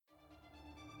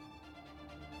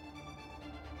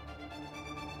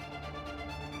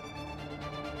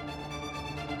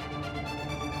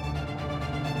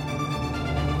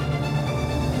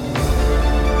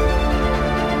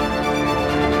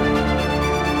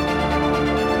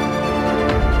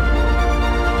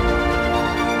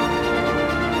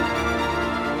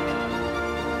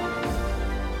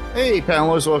Hey,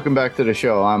 panelists, welcome back to the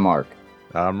show. I'm Mark.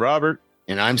 I'm Robert.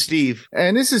 And I'm Steve.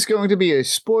 And this is going to be a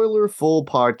spoiler-full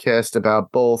podcast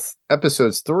about both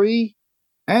episodes 3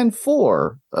 and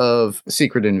 4 of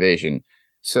Secret Invasion.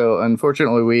 So,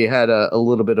 unfortunately, we had a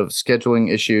little bit of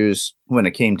scheduling issues when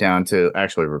it came down to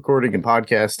actually recording and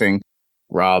podcasting.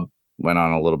 Rob went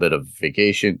on a little bit of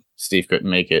vacation. Steve couldn't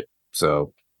make it.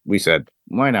 So we said,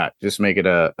 why not? Just make it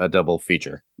a double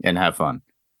feature and have fun.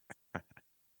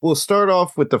 We'll start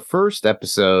off with the first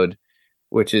episode,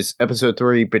 which is episode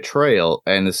 3, Betrayal.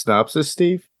 And the synopsis,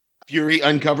 Steve? Fury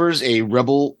uncovers a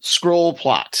rebel scroll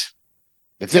plot.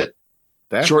 That's it.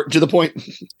 Short to the point.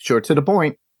 Short to the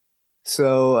point.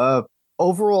 So,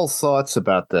 overall thoughts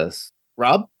about this,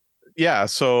 Rob? Yeah.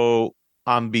 So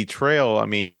on Betrayal, I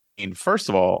mean, first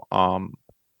of all,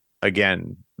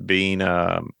 again, being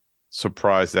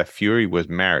surprised that Fury was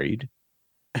married.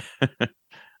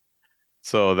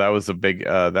 So that was a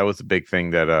big thing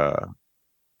that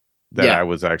I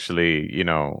was actually,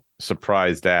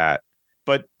 surprised at.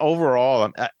 But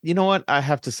overall, you know what? I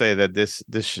have to say that this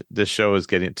show is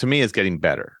getting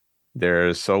better.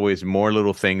 There's always more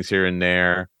little things here and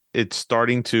there. It's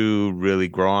starting to really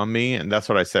grow on me, and that's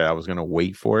what I said. I was going to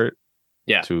wait for it,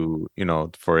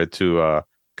 for it to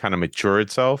kind of mature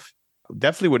itself.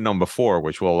 Definitely with number 4,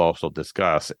 which we'll also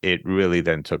discuss, it really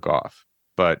then took off.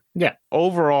 But yeah,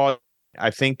 overall, I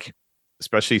think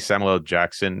especially Samuel L.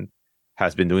 Jackson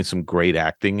has been doing some great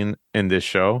acting in this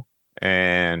show,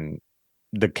 and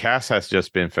the cast has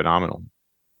just been phenomenal.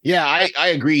 Yeah, I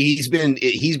agree. He's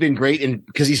been great, and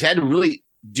because he's had to really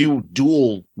do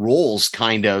dual roles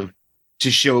kind of to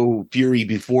show Fury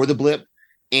before the blip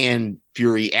and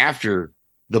Fury after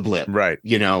the blip. Right.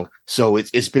 So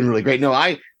it's been really great. No,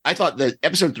 I thought that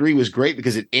episode 3 was great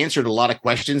because it answered a lot of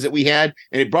questions that we had,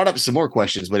 and it brought up some more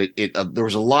questions, but there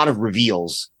was a lot of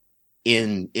reveals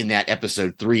in that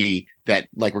episode 3 that,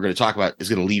 like we're going to talk about, is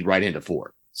going to lead right into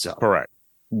 4. So correct.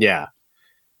 Yeah.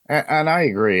 And I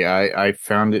agree. I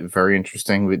found it very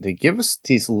interesting. They give us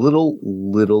these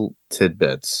little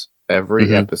tidbits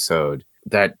every episode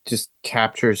that just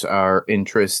captures our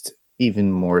interest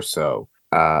even more so.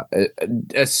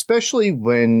 Especially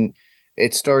when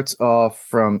it starts off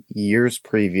from years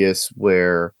previous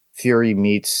where Fury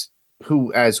meets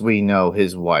who, as we know,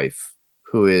 his wife,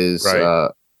 who is,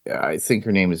 I think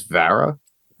her name is Vara.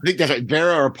 I think that's right.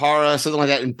 Vera or Para, something like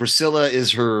that. And Priscilla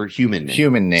is her human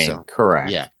name. So,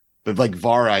 correct. Yeah. But like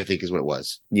Vara, I think is what it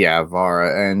was. Yeah,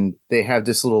 Vara. And they have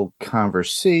this little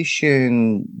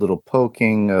conversation, little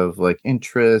poking of like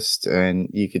interest, and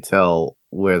you could tell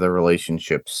where the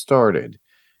relationship started.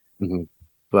 Mm-hmm.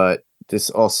 But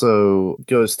this also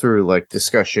goes through like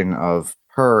discussion of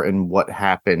her and what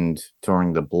happened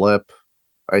during the blip,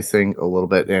 I think, a little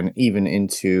bit. And even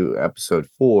into episode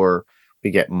 4,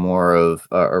 we get more of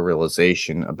a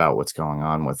realization about what's going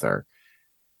on with her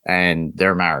and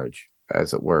their marriage,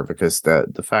 as it were, because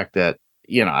the fact that,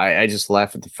 I just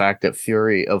laugh at the fact that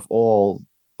Fury, of all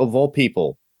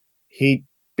people, he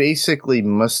basically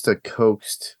must have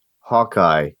coaxed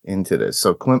Hawkeye into this.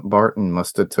 So Clint Barton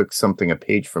must have took a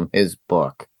page from his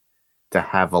book to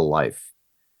have a life,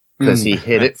 because he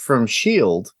hid it from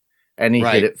S.H.I.E.L.D. and he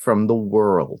hid it from the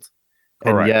world.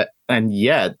 And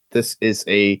yet this is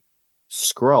a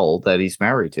Skrull that he's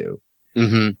married to.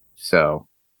 Mm-hmm. So,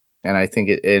 and I think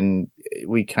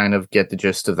we kind of get the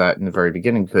gist of that in the very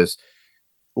beginning, because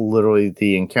literally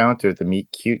the encounter, the meet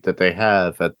cute that they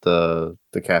have at the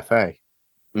cafe.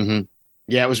 Mm-hmm.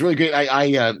 Yeah, it was really good.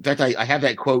 In fact, I have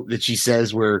that quote that she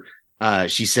says where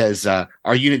she says,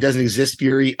 "Our unit doesn't exist,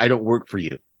 Fury. I don't work for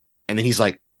you." And then he's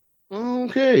like,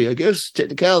 "Okay, I guess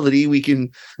technicality we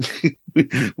can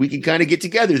we can kind of get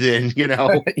together then,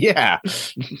 Yeah.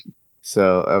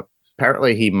 So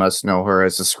apparently he must know her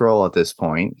as a Skrull at this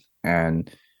point,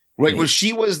 and right. Well,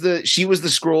 she was the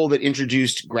Skrull that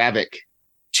introduced Gravik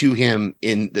to him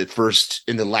in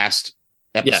the last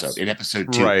episode, in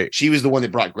episode 2. Right. She was the one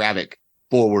that brought Gravik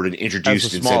forward and introduced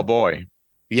as a small boy.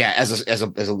 Yeah, as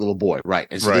a little boy, right?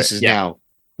 And so this is now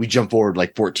we jump forward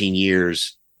like 14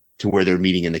 years to where they're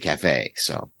meeting in the cafe.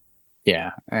 So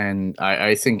yeah, and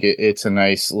I think it's a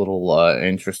nice little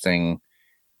interesting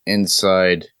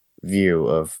inside view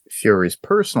of Fury's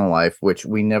personal life, which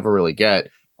we never really get,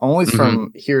 only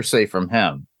from hearsay from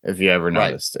him. If you ever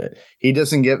noticed it, he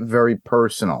doesn't get very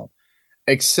personal,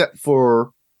 except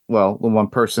for, well, the one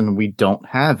person we don't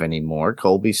have anymore,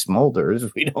 Colby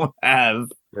Smulders. We don't have,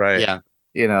 Maria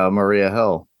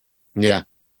Hill. Yeah.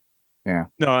 Yeah.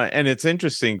 No, and it's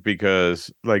interesting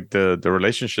because like the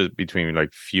relationship between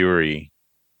like Fury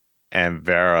and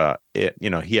Vera,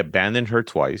 he abandoned her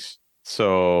twice.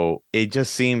 So it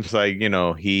just seems like,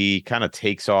 he kind of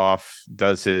takes off,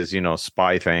 does his,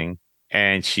 spy thing,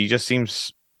 and she just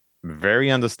seems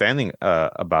very understanding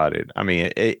about it. I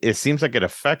mean, it seems like it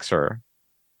affects her,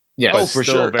 Yes. but Oh, for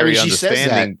still sure. I mean, very she says that.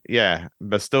 understanding. Yeah,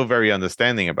 but still very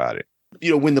understanding about it.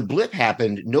 When the blip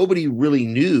happened, nobody really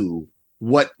knew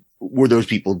what were those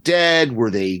people dead?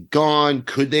 Were they gone?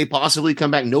 Could they possibly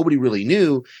come back? Nobody really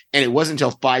knew. And it wasn't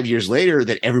until 5 years later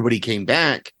that everybody came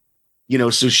back.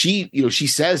 So she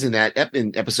says in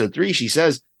in episode 3, she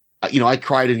says, I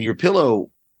cried in your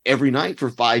pillow every night for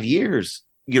 5 years,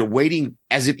 waiting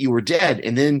as if you were dead.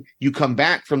 And then you come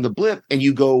back from the blip and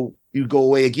you go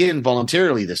away again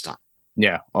voluntarily this time.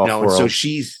 Yeah. And so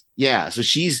she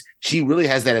really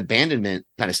has that abandonment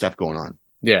kind of stuff going on.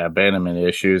 Yeah. Abandonment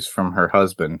issues from her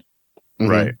husband.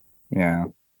 Right. Yeah.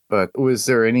 But was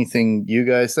there anything you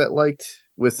guys that liked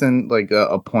within like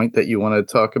a point that you want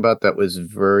to talk about that was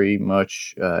very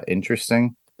much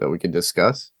interesting that we could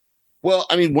discuss? Well,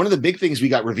 I mean, one of the big things we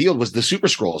got revealed was the Super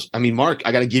Scrolls. I mean, Mark,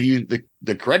 I got to give you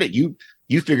the credit. You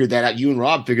figured that out. You and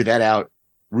Rob figured that out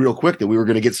real quick, that we were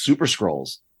going to get Super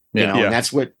Scrolls. And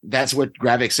that's what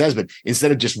Gravik says. But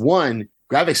instead of just one,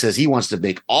 Gravik says he wants to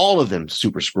make all of them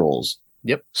Super Scrolls.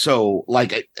 Yep. So,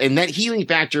 and that healing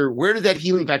factor, where did that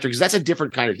healing factor? Because that's a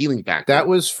different kind of healing factor. That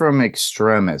was from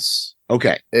Extremis.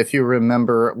 Okay. If you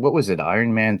remember, what was it?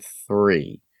 Iron Man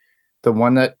 3. The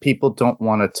one that people don't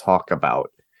want to talk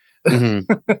about.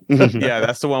 Mm-hmm. Yeah,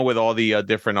 that's the one with all the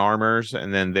different armors.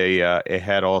 And then it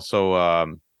had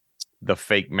also the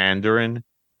fake Mandarin.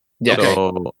 Yeah.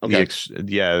 So okay.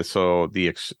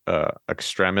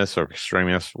 Extremis or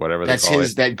Extremis, whatever that's they call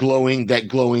his, it. that glowing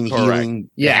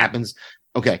healing that happens.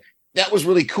 Okay. That was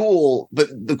really cool. But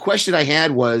the question I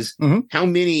had was how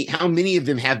many of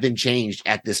them have been changed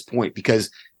at this point?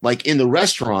 Because like in the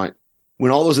restaurant,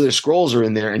 when all those other scrolls are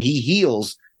in there and he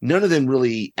heals, none of them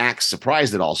really act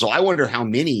surprised at all. So I wonder how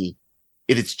many,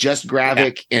 if it's just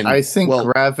Gravik. And I think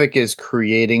Gravik is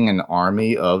creating an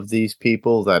army of these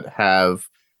people that have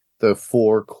the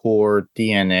 4 core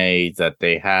DNA that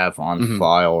they have on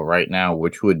file right now,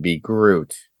 which would be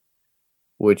Groot,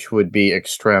 which would be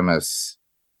Extremis,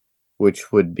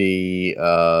 which would be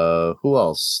who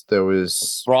else? There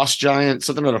was Frost Giant,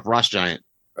 something about a Frost Giant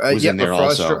was in there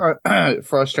also.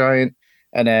 Frost Giant,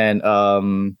 and then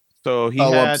so he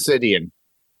had Obsidian.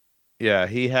 Yeah,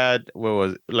 he had what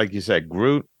was, like you said,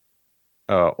 Groot,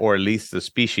 or at least the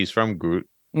species from Groot.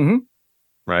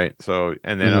 Right. So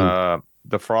and then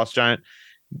the Frost Giant,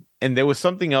 and there was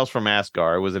something else from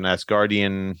Asgard. It was an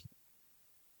Asgardian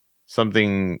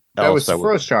something else. That was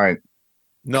Frost Giant.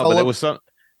 No, but there was some.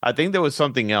 I think there was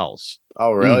something else.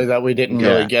 Oh, really? That we didn't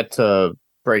really get to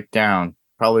break down.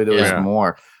 Probably there was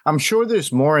more. I'm sure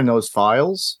there's more in those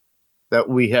files that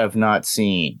we have not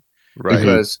seen. Right.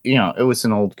 Because, it was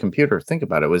an old computer. Think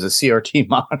about it. It was a CRT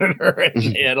monitor and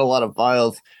it had a lot of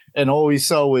files. And all we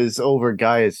saw was over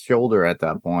Gaia's shoulder at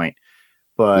that point.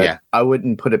 But I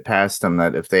wouldn't put it past them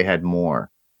that if they had more.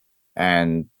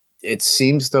 And it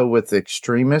seems, though, with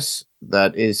Extremis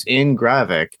that is in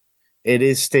Gravik, it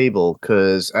is stable.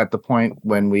 Because at the point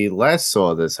when we last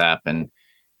saw this happen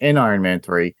in Iron Man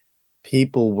 3,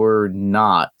 people were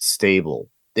not stable.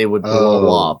 They would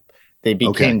blow up. They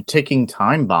became ticking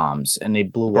time bombs, and they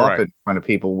blew up in front of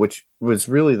people, which was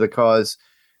really the cause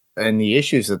and the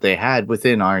issues that they had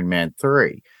within Iron Man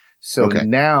 3. So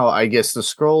now I guess the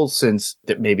Skrulls, since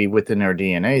that maybe within their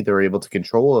DNA, they're able to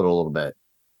control it a little bit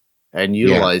and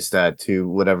utilize that to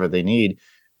whatever they need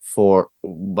for.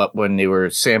 But when they were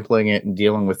sampling it and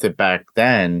dealing with it back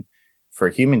then for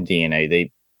human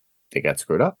DNA, they got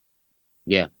screwed up.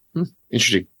 Yeah.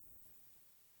 Interesting.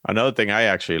 Another thing I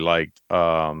actually liked,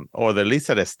 or at least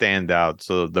that it stand out.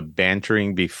 So the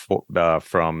bantering before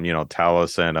from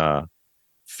Talos and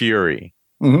Fury.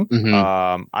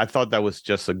 I thought that was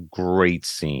just a great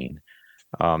scene.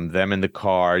 Them in the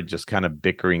car just kind of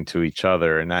bickering to each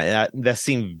other, and that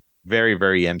seemed very,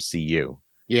 very MCU.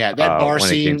 Yeah, that bar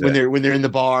scene when they're in the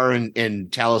bar and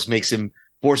Talos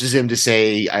forces him to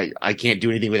say, I can't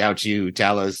do anything without you,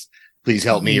 Talos. Please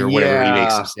help me, or whatever he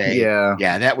makes him say.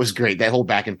 Yeah, that was great. That whole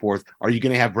back and forth. Are you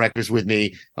going to have breakfast with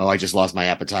me? Oh, I just lost my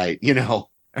appetite.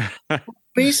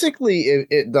 Basically,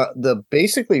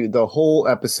 basically the whole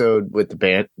episode with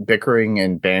the bickering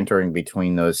and bantering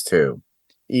between those two,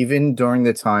 even during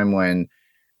the time when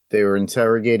they were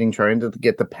interrogating, trying to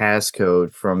get the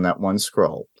passcode from that one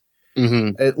Skrull,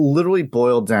 it literally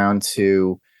boiled down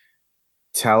to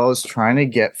Talos trying to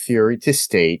get Fury to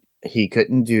state he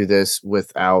couldn't do this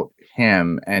without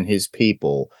him and his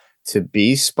people to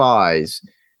be spies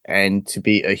and to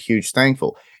be a huge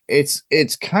thankful. It's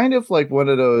kind of like one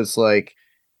of those, like,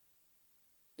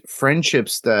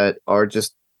 friendships that are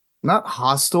just not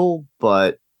hostile,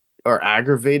 but are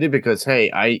aggravated because,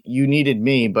 hey, you needed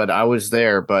me, but I was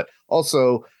there, but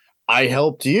also I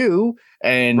helped you.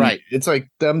 And Right. it's like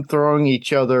them throwing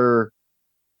each other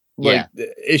like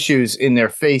issues in their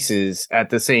faces at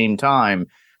the same time.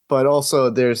 But also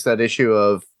there's that issue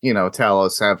of,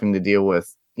 Talos having to deal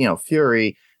with,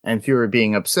 Fury, and Fury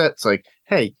being upset. It's like,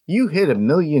 hey, you hid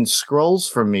 1,000,000 scrolls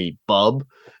from me, bub.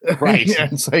 Right.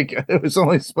 It's like it was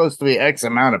only supposed to be X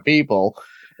amount of people.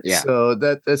 Yeah. So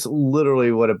that's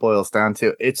literally what it boils down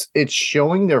to. It's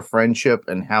showing their friendship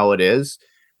and how it is.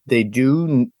 They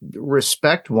do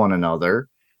respect one another.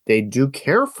 They do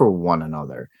care for one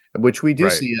another, which we do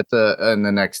see in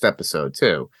the next episode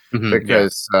too,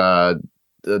 because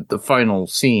the final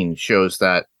scene shows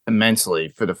that immensely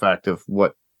for the fact of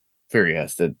what Fury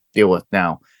has to deal with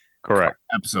now. Correct.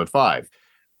 Episode 5.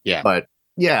 Yeah. But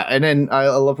yeah, and then I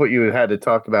love what you had to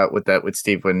talk about with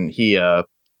Steve when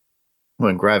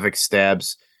when Gravik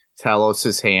stabs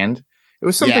Talos's hand. It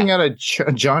was something out of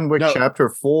John Wick Chapter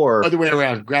 4. Other way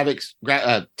around.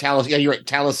 Talos. Yeah, you're right.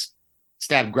 Talos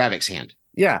stabbed Gravik's hand.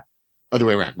 Yeah. Other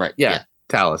way around. Right. Yeah.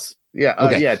 Talos. Yeah.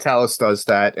 Okay. Talos does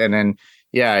that. And then,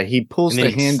 he pulls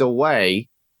the hand away,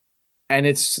 and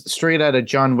it's straight out of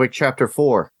John Wick Chapter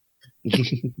 4.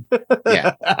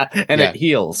 Yeah. And it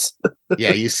heals.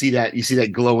 Yeah. You see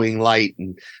that glowing light,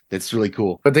 and that's really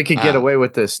cool. But they could get away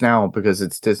with this now because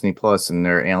it's Disney Plus and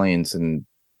they're aliens and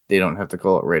they don't have to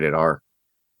call it rated R.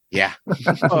 Yeah.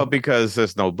 Well, because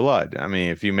there's no blood. I mean,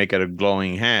 if you make it a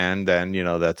glowing hand, then,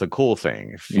 that's a cool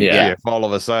thing. If all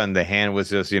of a sudden the hand was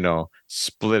just,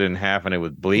 split in half and it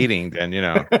was bleeding, then,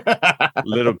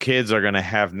 little kids are going to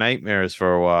have nightmares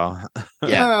for a while.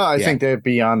 I think they're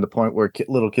beyond the point where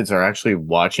little kids are actually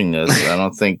watching this. I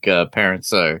don't think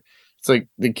parents are. It's like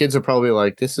the kids are probably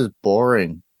like, this is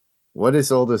boring. What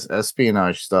is all this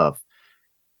espionage stuff?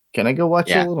 Can I go watch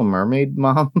a Little Mermaid,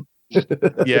 Mom?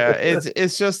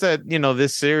 It's just that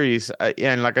this series,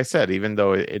 and like I said, even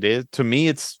though it is, to me,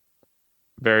 it's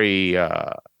very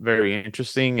very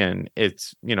interesting, and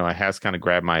it's it has kind of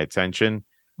grabbed my attention,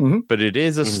 but it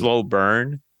is a slow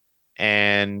burn.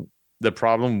 And the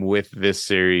problem with this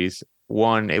series,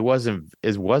 one, it wasn't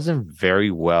very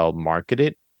well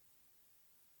marketed,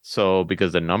 so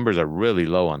because the numbers are really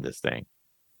low on this thing,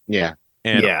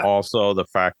 and also the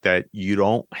fact that you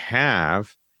don't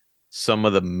have some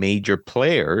of the major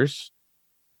players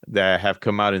that have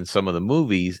come out in some of the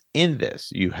movies in this.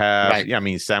 You have,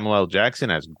 Samuel L. Jackson,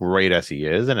 as great as he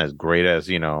is, and as great as,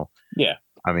 I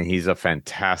mean, he's a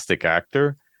fantastic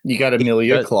actor. You got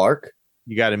Emilia Clarke.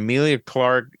 Yeah,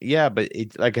 but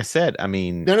like I said, I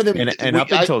mean, none of them. And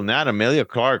up until now, Emilia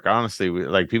Clarke, honestly,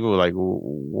 people were like,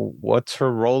 "What's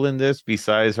her role in this?"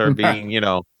 Besides her being,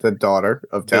 the daughter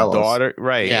of Talos.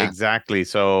 Right? Yeah. Exactly.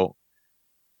 So.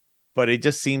 But it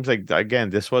just seems like,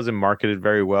 again, this wasn't marketed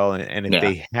very well. And if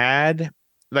they had,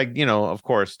 of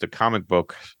course, the comic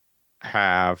books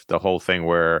have the whole thing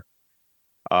where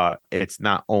it's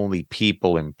not only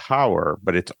people in power,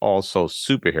 but it's also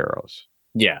superheroes.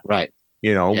 Yeah. Right.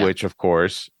 Which, of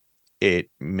course, it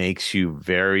makes you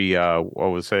very,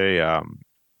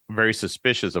 very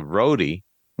suspicious of Rhodey.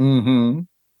 Mm-hmm.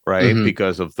 Right. Mm-hmm.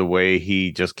 Because of the way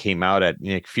he just came out at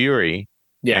Nick Fury.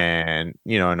 Yeah. And,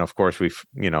 and of course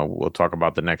we'll talk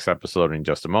about the next episode in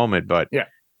just a moment, but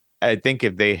I think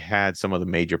if they had some of the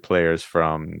major players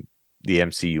from the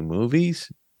MCU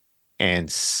movies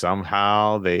and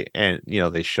somehow they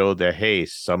showed that, hey,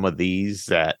 some of these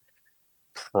that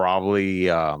probably,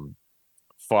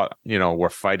 fought, were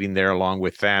fighting there along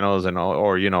with Thanos and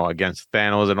or against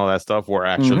Thanos and all that stuff were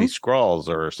actually Skrulls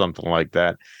or something like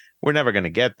that. We're never going to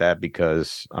get that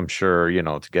because I'm sure,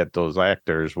 to get those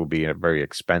actors will be a very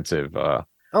expensive.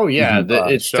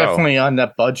 It's show. Definitely on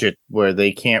that budget where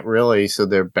they can't really. So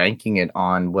they're banking it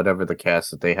on whatever the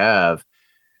cast that they have.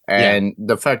 And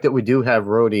the fact that we do have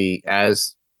Rhodey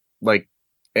as like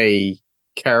a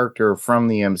character from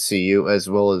the MCU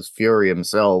as well as Fury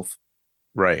himself.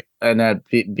 Right. And that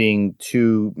being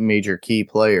two major key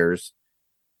players.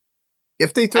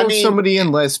 If they throw somebody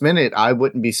in last minute, I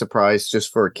wouldn't be surprised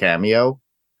just for a cameo.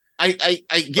 I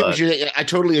get what you're. I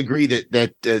totally agree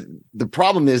that the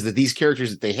problem is that these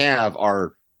characters that they have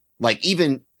are like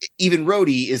even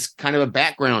Rhodey is kind of a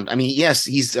background. I mean, yes,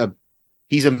 he's a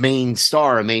main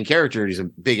star, a main character. He's a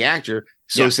big actor.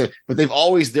 But they're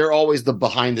always the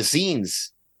behind the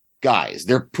scenes guys.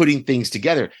 They're putting things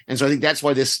together, and so I think that's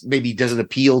why this maybe doesn't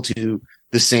appeal to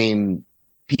the same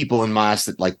people in mass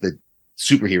that like the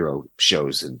superhero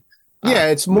shows. And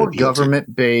it's more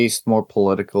government based, more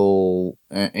political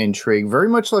intrigue, very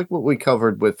much like what we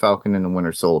covered with Falcon and the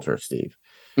Winter Soldier, Steve.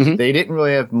 Mhm. They didn't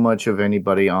really have much of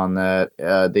anybody on that.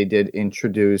 They did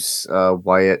introduce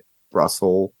Wyatt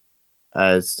Russell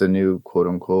as the new quote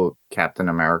unquote Captain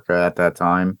America at that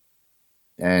time.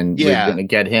 And we're Yeah. going to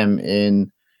get him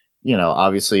in,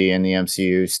 obviously in the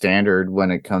MCU standard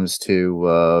when it comes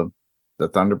to the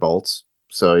Thunderbolts.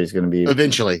 So he's going to be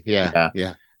Eventually.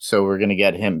 Yeah. So we're going to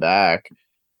get him back.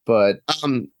 But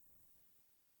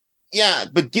yeah,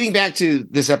 but getting back to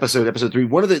this episode 3,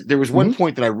 there was one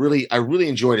point that I really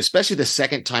enjoyed, especially the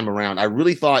second time around. I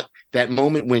really thought that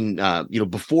moment when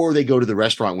before they go to the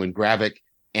restaurant, when Gravik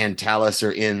and Talos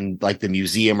are in like the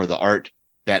museum or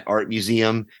that art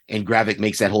museum, and Gravik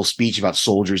makes that whole speech about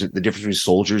soldiers and the difference between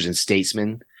soldiers and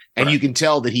statesmen. And you can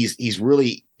tell that he's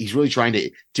really trying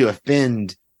to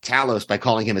offend Talos by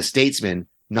calling him a statesman,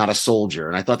 not a soldier.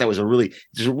 And I thought that was a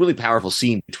really powerful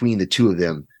scene between the two of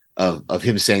them, of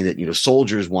him saying that,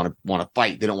 soldiers want to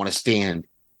fight. They don't want to stand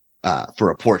for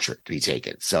a portrait to be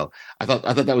taken. So I thought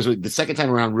that was the second time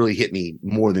around really hit me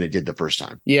more than it did the first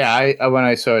time. Yeah, I when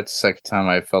I saw it the second time,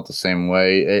 I felt the same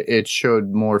way. It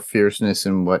showed more fierceness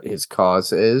in what his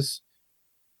cause is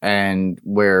and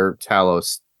where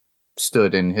Talos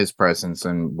stood in his presence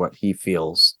and what he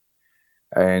feels.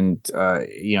 And,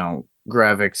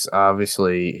 Gravik's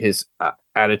obviously his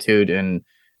attitude and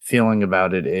feeling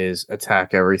about it is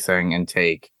attack everything and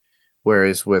take.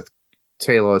 Whereas with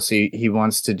Talos, he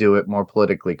wants to do it more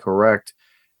politically correct,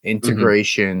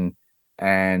 integration,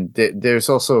 and there's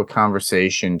also a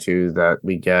conversation too that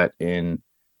we get in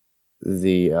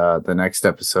the next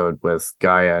episode with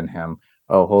Gaia and him.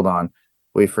 Oh, hold on,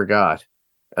 we forgot.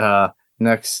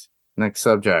 Next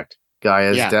subject,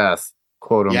 Gaia's death,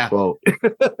 quote unquote.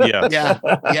 Yeah.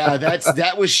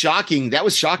 That was shocking. That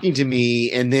was shocking to me.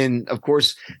 And then, of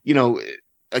course,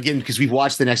 again, because we've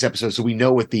watched the next episode, so we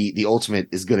know what the ultimate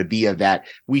is going to be of that.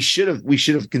 We should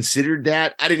have considered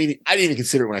that. I didn't even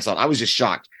consider it when I saw it. I was just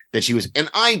shocked that she was. And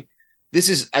I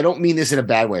don't mean this in a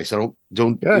bad way, so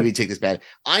don't really take this bad.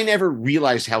 I never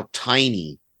realized how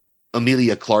tiny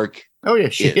Emilia Clarke. Oh yeah,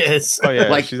 she is. Oh yeah,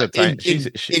 like she's a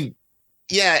tiny.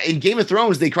 In Game of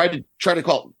Thrones, they try to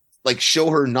call show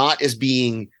her not as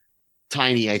being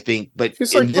tiny, I think, but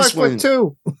she's in like this one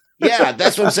too. Yeah,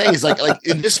 that's what I'm saying. Is like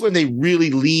in this one they really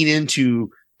lean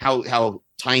into how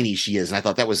tiny she is, and I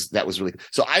thought that was really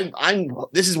so.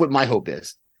 This is what my hope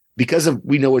is, because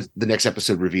we know what the next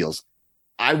episode reveals.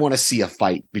 I want to see a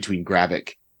fight between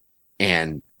Gravik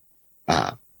and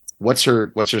what's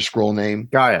her scroll name?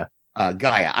 Gaia.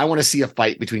 Gaia. I want to see a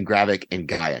fight between Gravik and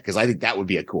Gaia because I think that would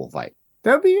be a cool fight.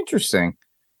 That would be interesting.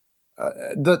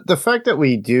 The fact that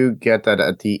we do get that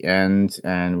at the end,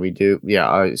 and we do,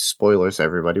 spoilers,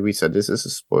 everybody. We said this is a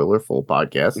spoiler-full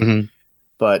podcast,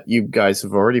 but you guys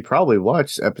have already probably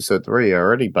watched episode 3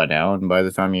 already by now, and by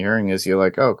the time you're hearing this, you're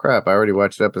like, oh crap, I already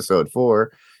watched episode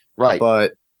 4. Right.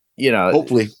 But,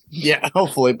 hopefully. Yeah,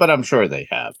 hopefully, but I'm sure they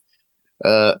have.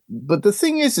 But the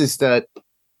thing is that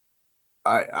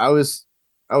I was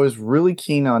really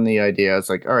keen on the idea. I was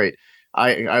like, all right,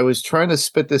 I was trying to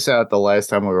spit this out the last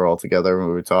time we were all together and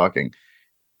we were talking.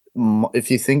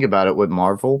 If you think about it with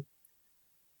Marvel,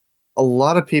 a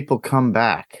lot of people come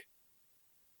back.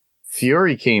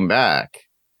 Fury came back.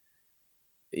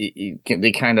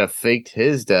 They kind of faked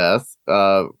his death.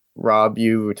 Rob,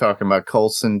 you were talking about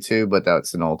Coulson too, but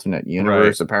that's an alternate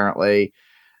universe apparently.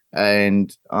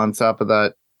 And on top of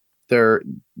that, they're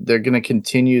going to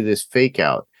continue this fake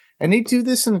out. And they do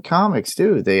this in the comics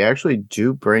too. They actually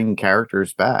do bring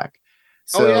characters back.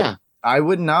 So I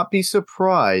would not be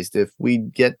surprised if we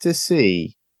get to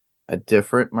see a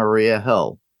different Maria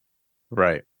Hill.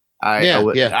 Right. I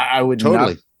would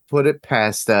totally not put it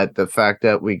past that. The fact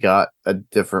that we got a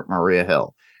different Maria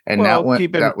Hill, and that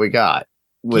we got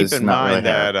was keep in not mind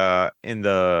really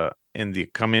that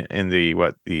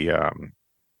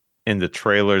in the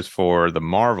trailers for the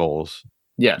Marvels.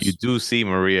 Yes, you do see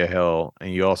Maria Hill,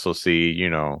 and you also see,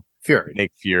 Fury,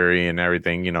 Nick Fury, and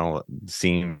everything.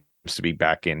 Seems to be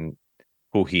back in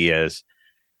who he is.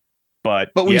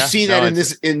 But we've seen that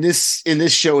in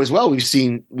this show as well. We've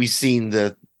seen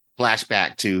the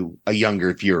flashback to a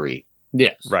younger Fury.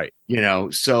 Yes, right.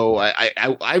 So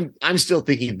I'm still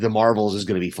thinking the Marvels is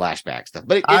going to be flashback stuff,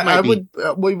 but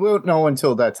we won't know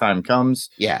until that time comes.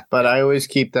 Yeah, but I always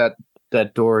keep that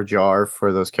door ajar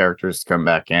for those characters to come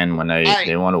back in when they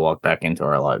want to walk back into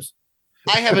our lives.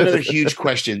 I have another huge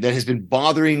question that has been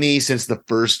bothering me since the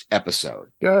first episode.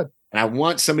 Good. And I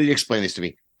want somebody to explain this to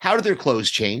me. How do their clothes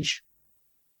change?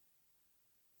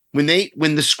 When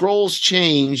the scrolls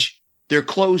change, their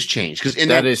clothes change. Because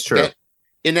that is true.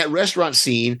 in that restaurant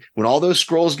scene, when all those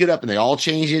scrolls get up and they all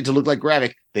change it to look like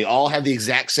Gravik, they all have the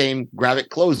exact same Gravik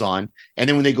clothes on. And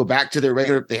then when they go back to their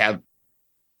regular, they have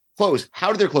clothes.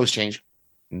 How do their clothes change?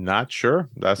 Not sure.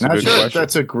 That's Not a good sure. question.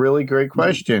 That's a really great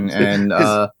question. And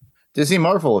Disney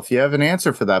Marvel, if you have an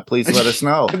answer for that, please let us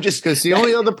know. Because the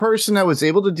only other person that was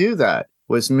able to do that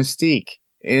was Mystique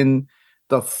in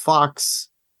the Fox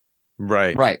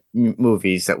right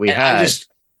movies that we had.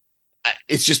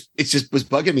 It's just was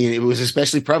bugging me, and it was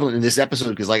especially prevalent in this episode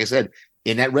because, like I said,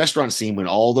 in that restaurant scene when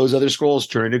all those other scrolls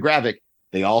turn into Gravik,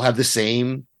 they all have the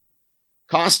same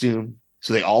costume,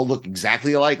 so they all look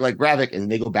exactly alike, like Gravik, and then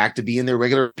they go back to being their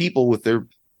regular people with their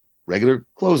regular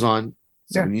clothes on.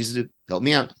 Someone needs to help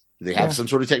me out. Do they have some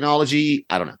sort of technology?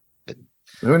 I don't know.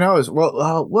 Who knows?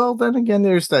 Well, then again,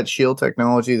 there's that shield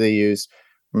technology they use.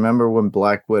 Remember when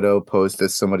Black Widow posed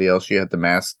as somebody else? She had the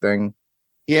mask thing.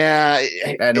 Yeah,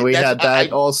 and we had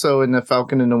that also in the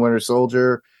Falcon and the Winter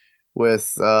Soldier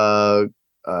with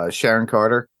Sharon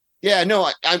Carter. Yeah, no,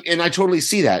 I totally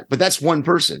see that, but that's one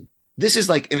person. This is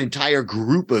like an entire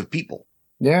group of people.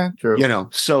 Yeah, true.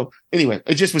 So anyway,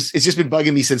 it's just been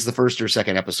bugging me since the first or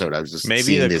second episode. I was just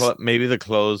maybe the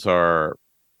clothes are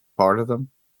part of them.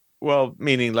 Well,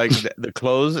 meaning like the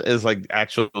clothes is like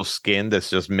actual skin that's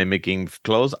just mimicking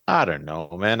clothes. I don't know,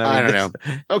 man. I don't know.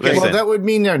 Okay, well, that would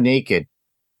mean they're naked.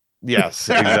 Yes,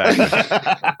 exactly.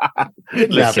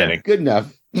 Good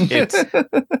enough. It's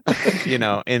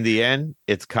in the end,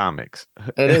 it's comics.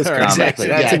 It is comics. Exactly.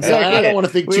 That's exactly. I don't want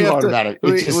to think too hard about it.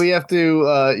 We have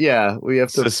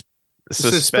to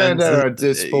suspend our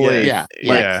disbelief.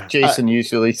 Yeah. Jason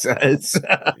usually says.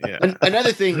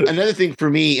 Another thing for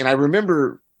me, and I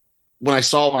remember when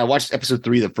I watched episode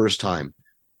 3 the first time,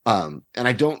 and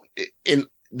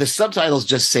the subtitles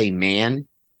just say "man"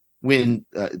 when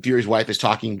Fury's wife is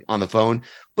talking on the phone,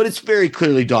 but it's very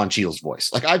clearly Don Cheadle's voice.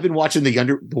 Like, I've been watching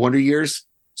the Wonder Years,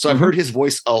 so I've heard his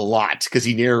voice a lot because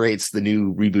he narrates the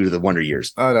new reboot of the Wonder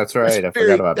Years. Oh, that's right. I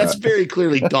forgot about that. That's very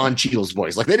clearly Don Cheadle's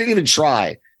voice. Like, they didn't even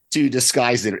try to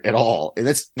disguise it at all, and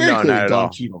that's very clearly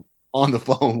Don Cheadle on the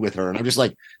phone with her. And I'm just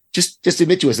like, just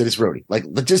admit to us that it's Rhodey. Like,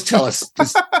 just tell us. We're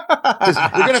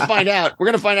gonna find out. We're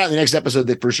gonna find out in the next episode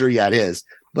that for sure, it is.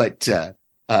 But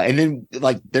and then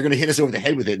like they're gonna hit us over the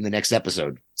head with it in the next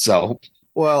episode. So,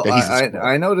 well,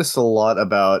 I noticed a lot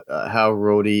about how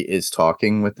Rhodey is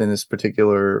talking within this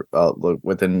particular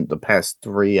within the past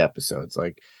 3 episodes.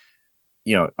 Like,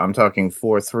 I'm talking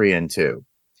 4, 3, and 2.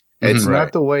 It's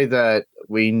not the way that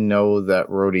we know that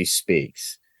Rhodey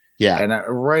speaks. Yeah, and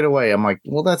right away I'm like,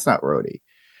 well, that's not Rhodey.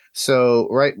 So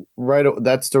right,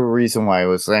 that's the reason why I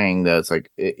was saying that it's like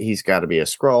he's got to be a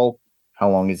Skrull. How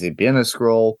long has he been a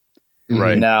Skrull?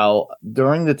 Right now,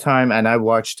 during the time, and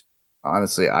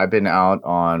honestly, I've been out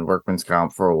on workman's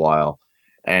comp for a while,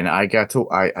 and I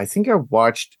think I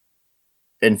watched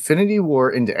Infinity War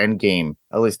into Endgame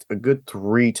at least a good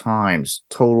 3 times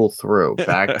total through,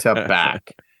 back to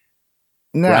back.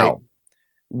 Now,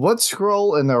 what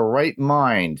Skrull in their right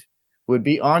mind would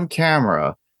be on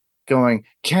camera going,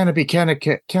 canopy,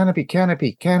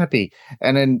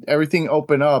 and then everything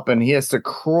open up and he has to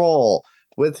crawl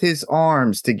with his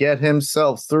arms to get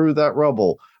himself through that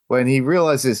rubble when he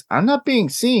realizes, I'm not being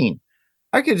seen.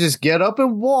 I could just get up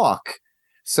and walk.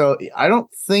 So I don't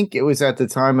think it was at the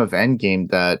time of Endgame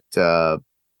that,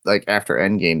 after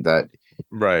Endgame that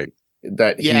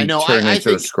he turned into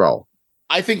a Skrull.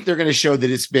 I think they're going to show that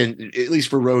it's been, at least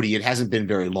for Rhodey, it hasn't been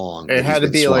very long. It had to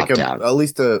be like at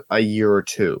least a year or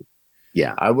 2.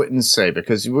 Yeah. I wouldn't say,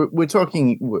 because we're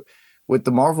talking with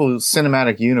the Marvel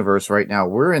Cinematic Universe right now,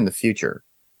 we're in the future.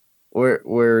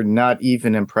 We're not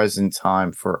even in present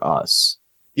time for us.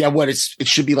 Yeah, it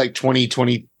should be like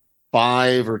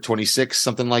 2025 or 26,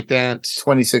 something like that.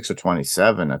 26 or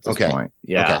 27 at this point.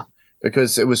 Yeah. Okay.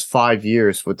 Because it was 5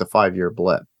 years with the 5-year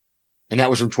blip. And that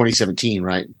was from 2017,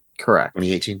 right? Correct.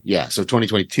 2018. Yeah. So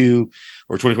 2022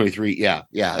 or 2023. Yeah.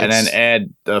 Yeah. And then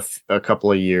add a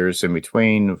couple of years in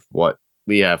between of what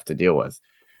we have to deal with.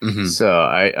 Mm-hmm. So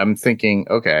I'm thinking,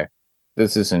 okay,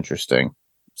 this is interesting.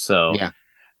 So, yeah.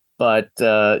 But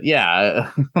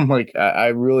I'm like, I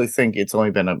really think it's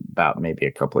only been about maybe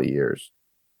a couple of years.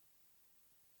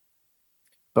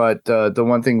 But the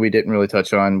one thing we didn't really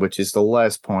touch on, which is the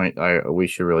last point we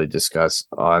should really discuss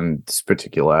on this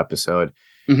particular episode,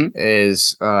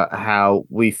 is how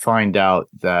we find out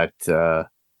that,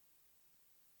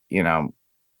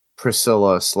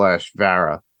 Priscilla /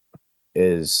 Vara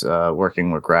is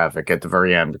working with Gravik at the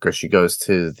very end, because she goes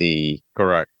to the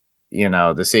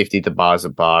the safety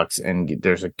deposit box and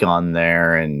there's a gun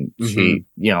there, and she,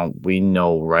 we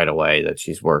know right away that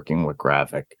she's working with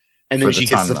Gravik And then she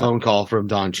gets the phone call from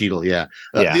Don Cheadle. Yeah.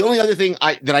 The only other thing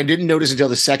that I didn't notice until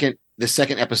the second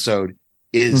episode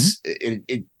is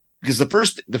because the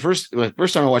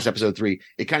first time I watched episode 3,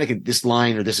 it kind of this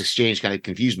line or this exchange kind of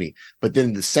confused me. But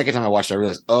then the second time I watched it, I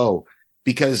realized,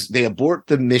 because they abort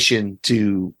the mission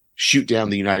to shoot down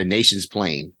the United Nations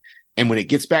plane. And when it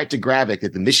gets back to Gravik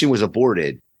that the mission was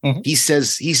aborted, he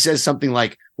says something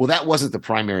like, well, that wasn't the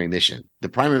primary mission. The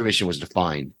primary mission was to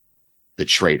find the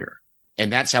traitor.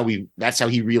 And that's how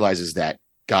he realizes that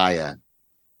Gaia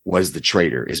was the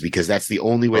traitor, is because that's the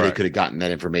only way they could have gotten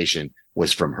that information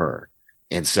was from her.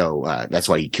 And so that's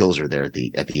why he kills her there at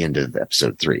the end of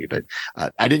episode 3. But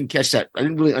I didn't catch that. I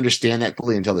didn't really understand that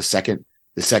fully until the second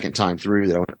time through,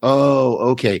 that I went, oh,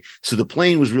 okay. So the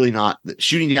plane was really not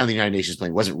shooting down the United Nations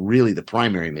plane wasn't really the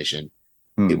primary mission.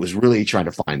 It was really trying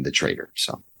to find the traitor.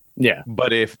 So yeah.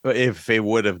 But if it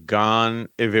would have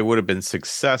been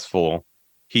successful,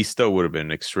 he still would have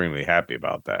been extremely happy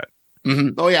about that.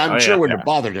 Mm-hmm. Oh yeah, I'm sure it wouldn't have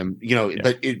bothered him,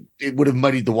 but it would have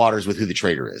muddied the waters with who the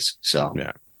traitor is. So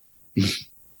yeah.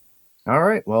 All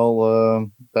right.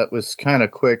 Well, that was kind of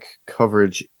quick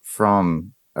coverage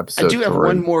from episode 3. I do have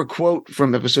one more quote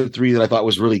from episode 3 that I thought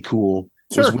was really cool.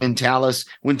 Sure. Was when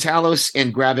Talos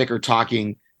and Gravik are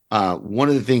talking. One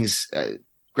of the things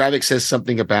Gravik says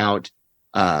something about,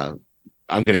 I'm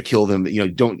going to kill them.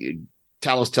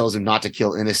 Talos tells him not to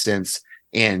kill innocents.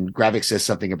 And Gravik says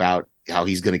something about how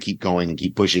he's going to keep going and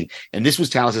keep pushing. And this was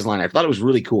Talos's line. I thought it was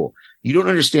really cool. You don't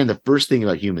understand the first thing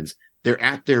about humans. They're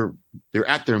at their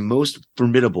most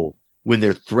formidable when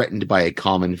they're threatened by a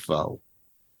common foe.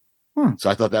 So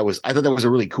I thought that was a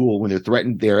really cool, when they're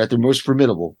threatened. They're at their most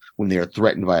formidable when they are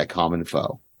threatened by a common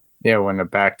foe. Yeah, when they're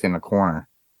backed in a corner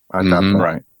at that point.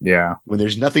 Right. Yeah. When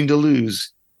there's nothing to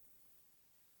lose.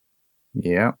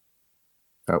 Yeah.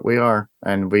 That we are.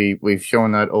 And we've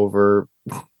shown that over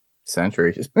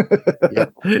centuries.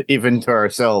 Even to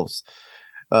ourselves.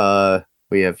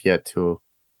 We have yet to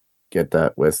get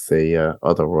that with the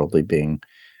otherworldly being.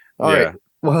 All right.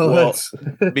 Well,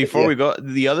 before we go,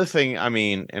 the other thing, I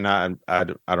mean, and I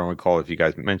don't recall if you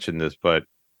guys mentioned this, but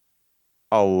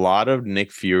a lot of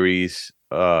Nick Fury's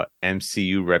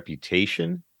MCU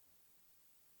reputation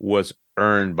was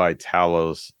earned by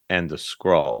Talos and the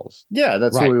Skrulls. Yeah,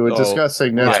 that's what we were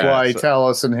discussing. That's why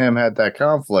Talos and him had that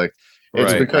conflict.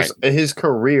 It's because his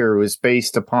career was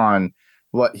based upon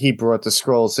what he brought the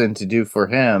Skrulls in to do for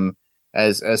him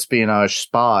as espionage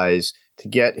spies, to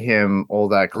get him all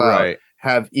that clout,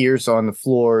 have ears on the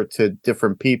floor to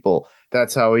different people.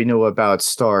 That's how he knew about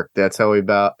Stark. That's how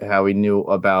he knew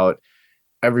about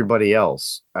everybody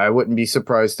else. I wouldn't be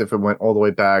surprised if it went all the way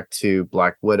back to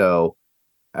Black Widow,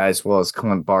 as well as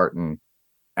Clint Barton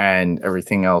and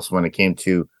everything else when it came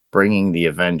to bringing the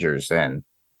Avengers in.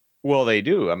 Well, they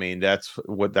do. I mean, I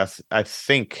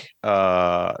think,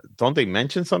 don't they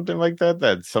mention something like that?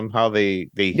 That somehow they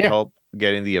help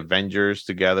getting the Avengers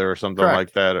together or something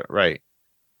like that. Right.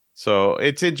 So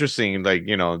it's interesting,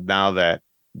 now that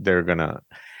they're gonna,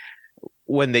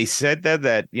 when they said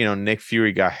that, Nick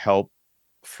Fury got help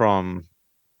from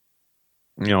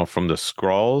the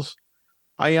Skrulls,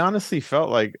 I honestly felt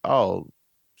like,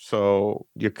 so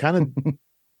you're kind of,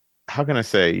 how can I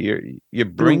say, you're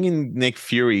bringing Nick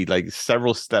Fury like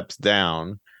several steps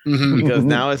down, because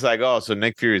now it's like, so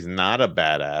Nick Fury is not a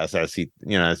badass as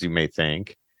you may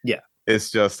think. Yeah, it's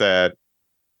just that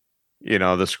the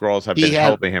Skrulls have been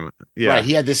helping him. Yeah, right.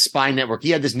 He had this spy network. He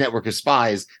had this network of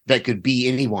spies that could be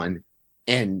anyone,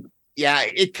 and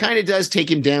it kind of does take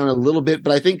him down a little bit.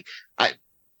 But I think I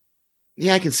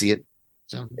can see it.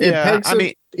 So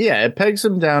it pegs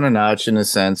him down a notch in a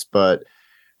sense, but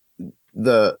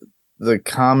the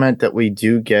comment that we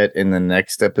do get in the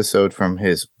next episode from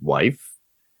his wife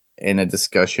in a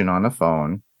discussion on a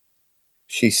phone,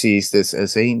 she sees this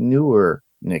as a newer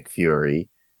Nick Fury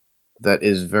that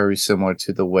is very similar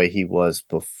to the way he was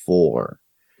before.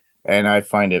 And I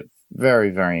find it very,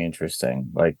 very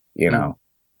interesting.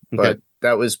 But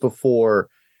that was before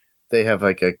they have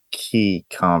like a key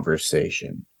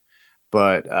conversation.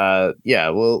 But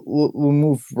we'll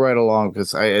move right along,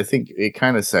 because I think it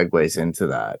kind of segues into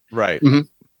that. Right. Mm-hmm.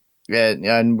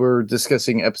 And we're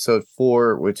discussing episode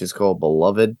 4, which is called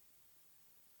Beloved.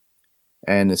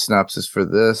 And the synopsis for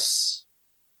this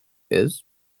is,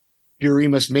 Fury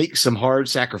must make some hard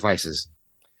sacrifices.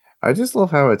 I just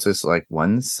love how it's just like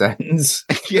one sentence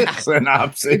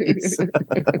synopsis.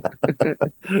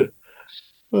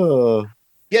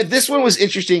 Yeah, this one was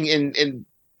interesting, and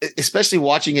especially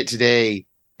watching it today,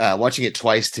 watching it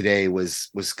twice today was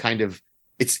kind of,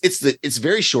 it's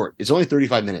very short. It's only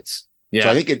 35 minutes. Yeah.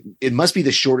 So I think it must be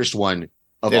the shortest one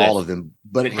of all of them,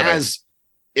 but it has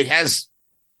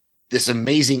this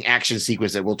amazing action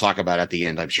sequence that we'll talk about at the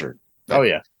end, I'm sure. Oh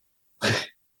yeah.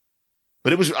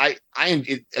 But it was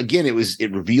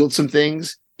it revealed some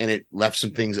things and it left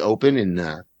some things open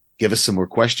and give us some more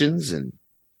questions, and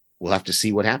we'll have to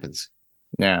see what happens.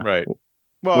 Yeah. Right.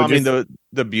 Well, I mean,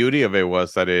 the beauty of it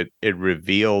was that it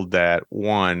revealed that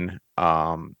one,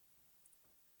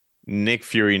 Nick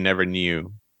Fury never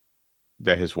knew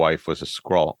that his wife was a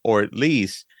Skrull, or at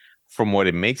least from what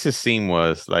it makes it seem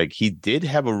was like he did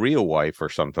have a real wife or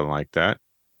something like that.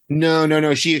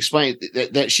 No. She explained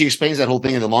that she explains that whole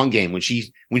thing in the long game when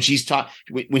she's taught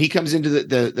when he comes into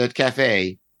the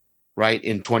cafe, right,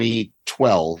 in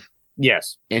 2012.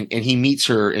 Yes. And he meets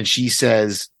her and she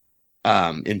says,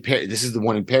 this is the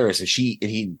one in Paris, and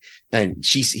he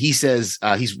says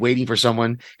he's waiting for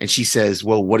someone, and she says,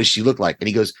 well, what does she look like? And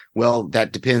he goes, well,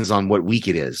 that depends on what week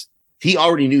it is. He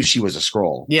already knew she was a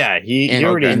Skrull. Yeah, he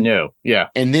already knew. Yeah.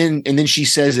 And then she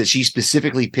says that she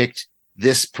specifically picked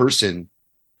this person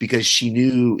because she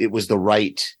knew it was the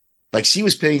right, like she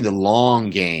was playing the long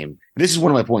game. This is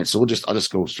one of my points. So I'll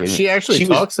just go straight. She actually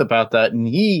talks about that, and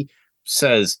he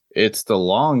says it's the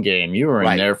long game. You were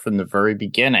in there from the very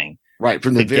beginning. Right.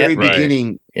 From the very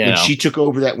beginning, when she took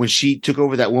over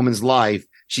that woman's life,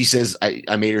 she says,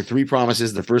 I made her 3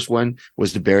 promises. The first one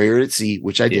was to bury her at sea,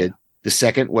 which I did. The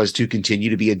second was to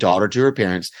continue to be a daughter to her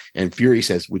parents. And Fury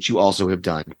says, which you also have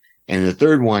done. And the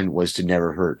third one was to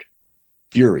never hurt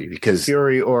Fury, because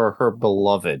Fury or her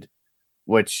beloved,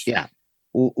 which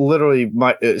literally,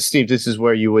 Steve, this is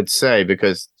where you would say,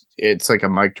 because it's like a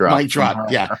mic drop. Mic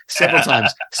drop, yeah.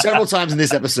 Several times in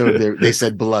this episode, they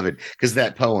said beloved because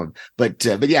that poem. But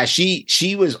yeah,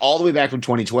 she was all the way back from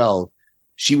 2012.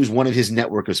 She was one of his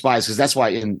network of spies, because that's why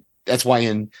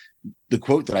in the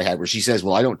quote that I had where she says,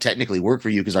 well, I don't technically work for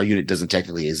you because our unit doesn't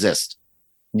technically exist.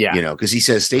 Yeah. Because he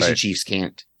says station chiefs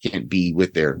can't be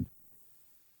with their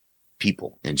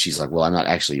people. And she's like, well, I'm not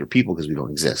actually your people because we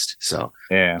don't exist. So,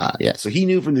 So he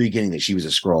knew from the beginning that she was a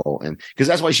Skrull. And because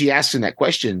that's why she asked him that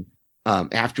question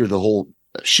after the whole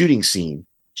shooting scene.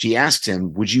 She asked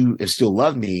him, would you have still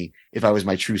loved me if I was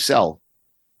my true self?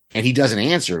 And he doesn't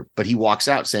answer, but he walks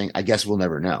out saying, I guess we'll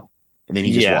never know. And then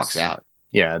he just walks out.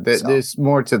 Yeah, there's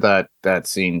more to that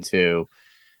scene too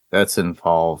that's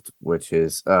involved, which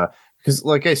is because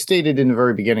like I stated in the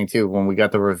very beginning too, when we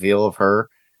got the reveal of her,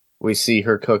 we see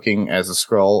her cooking as a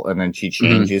Skrull, and then she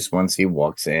changes once he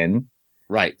walks in.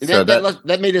 Right. So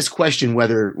that made us question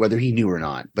whether he knew or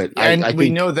not. But I think we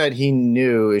know that he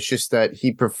knew. It's just that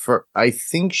I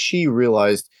think she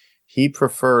realized he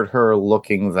preferred her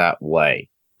looking that way.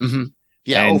 Mm-hmm.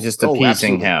 Yeah, and just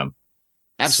appeasing him.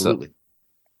 Absolutely. So,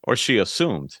 or she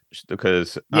assumed,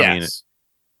 because I mean,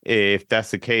 if that's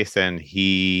the case, then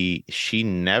she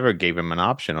never gave him an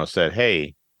option or said,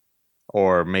 hey,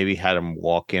 or maybe had him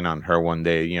walk in on her one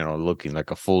day, looking like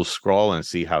a full Skrull and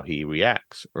see how he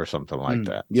reacts or something like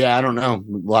that. Yeah, I don't know.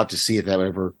 We'll have to see if that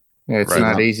ever. Yeah, it's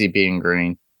not easy being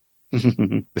green.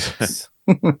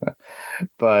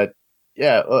 But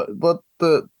yeah,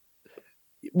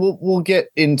 we'll get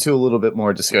into a little bit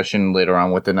more discussion later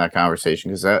on within that conversation,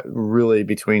 because that really,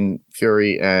 between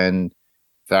Fury and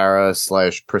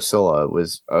Farah / Priscilla,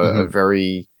 was a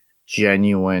very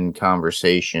genuine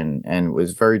conversation, and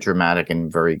was very dramatic and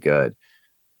very good.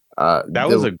 That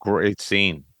was a great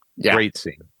scene. Yeah, great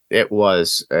scene. It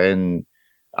was, and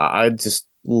I just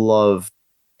love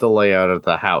the layout of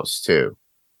the house too.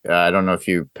 I don't know if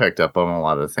you picked up on a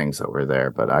lot of the things that were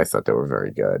there, but I thought they were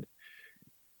very good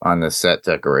on the set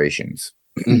decorations.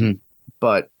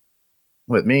 But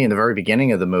with me, in the very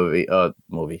beginning of the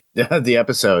the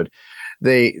episode,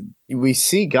 we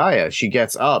see Gaia. She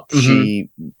gets up.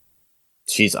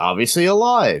 She's obviously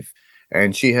alive,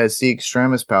 and she has the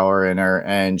extremis power in her,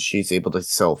 and she's able to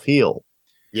self-heal.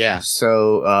 Yeah.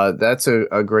 So that's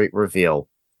a great reveal.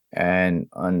 And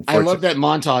I love that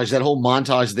montage, that whole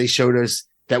montage they showed us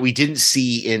that we didn't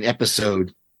see in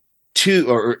episode 2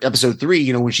 or episode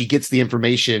 3, when she gets the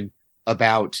information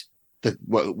about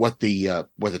what the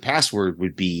password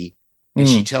would be, and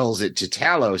she tells it to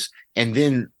Talos, and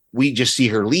then we just see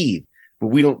her leave, but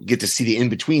we don't get to see the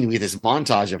in-between. We have this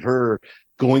montage of her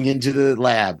going into the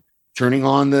lab, turning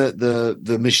on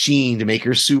the machine to make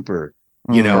her super,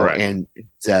 and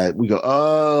we go,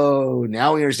 oh,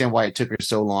 now we understand why it took her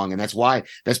so long. And that's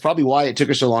probably why it took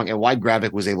her so long, and why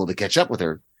Gravik was able to catch up with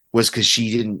her, was because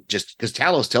she didn't because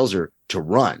Talos tells her to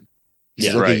run. He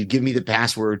says, okay, you give me the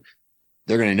password,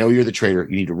 they're going to know you're the traitor,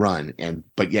 you need to run.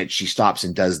 But yet she stops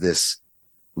and does this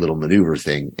little maneuver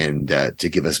thing, and to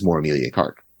give us more Amelia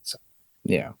Clark. So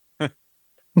yeah.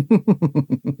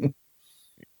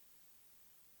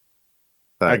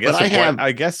 I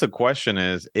guess the question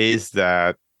is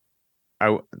that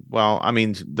well, I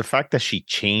mean, the fact that she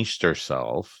changed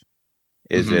herself,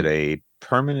 is it a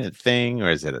permanent thing or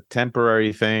is it a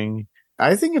temporary thing?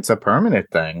 I think it's a permanent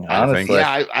thing, I think- honestly.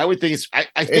 Yeah, I would think I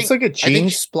think It's like a gene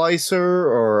think- splicer,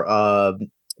 or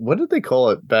what did they call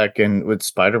it back in with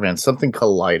Spider-Man? Something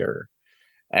collider.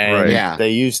 And Right. Yeah. they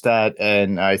used that,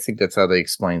 and I think that's how they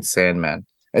explain Sandman.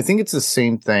 I think it's the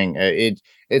same thing.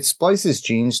 It splices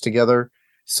genes together,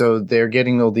 so they're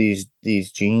getting all these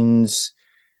genes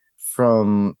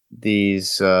from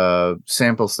these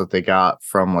samples that they got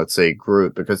from, let's say,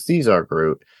 Groot, because these are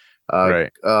Groot, Right.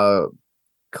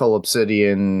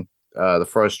 Colobsidian, the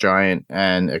Frost Giant,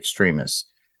 and Extremis.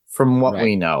 From what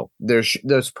we know, there's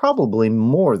probably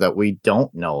more that we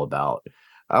don't know about.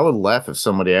 I would laugh if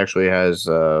somebody actually has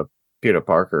Peter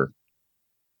Parker.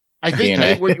 I think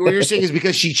DNA. what you're saying is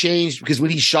because she changed, because when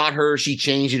he shot her, she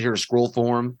changed into her scroll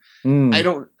form. Mm,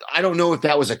 I don't know if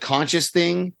that was a conscious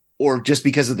thing or just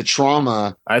because of the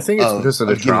trauma. I think it's because of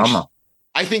the getting trauma.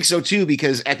 I think so too,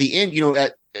 because at the end,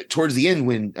 towards the end,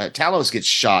 when Talos gets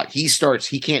shot, he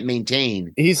can't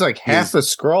maintain. He's like half a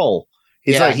scroll.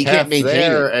 He's Yeah, like he half can't maintain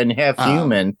there it. and half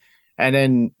human. And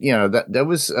then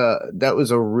that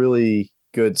was a really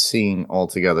good scene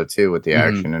altogether too, with the Mhm.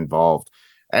 action involved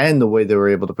and the way they were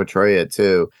able to portray it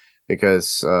too,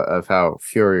 because of how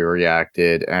Fury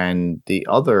reacted and the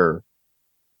other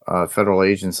federal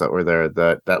agents that were there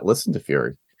that listened to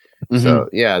Fury. Mhm. So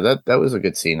yeah, that was a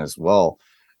good scene as well.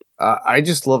 I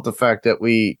just love the fact that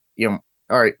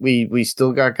all right, we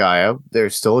still got Gaia.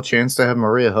 There's still a chance to have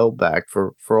Maria Hill back.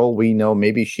 For all we know,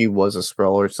 maybe she was a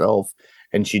Skrull herself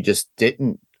and she just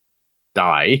didn't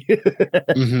die.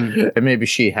 Mhm. And maybe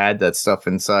she had that stuff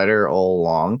inside her all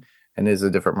along and is a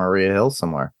different Maria Hill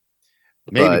somewhere.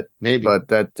 Maybe. But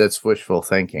that's wishful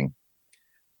thinking.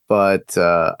 But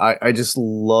I just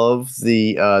love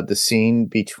the scene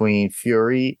between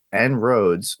Fury and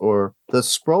Rhodes, or the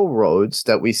Skrull Rhodes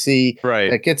that we see Right.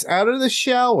 that gets out of the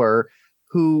shower,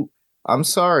 who, I'm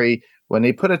sorry, when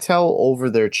they put a towel over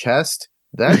their chest,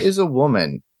 that is a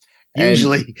woman. And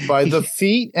Usually. by the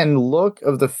feet and look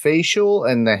of the facial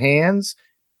and the hands,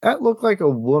 that looked like a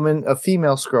woman, a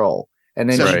female Skrull. And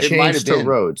then So she it might have changed to been.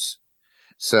 Rhodes.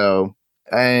 So,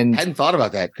 and Hadn't thought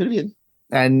about that. Could have been.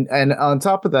 and on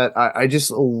top of that, I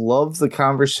just love the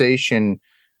conversation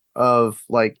of,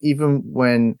 like, even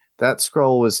when that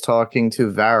Skrull was talking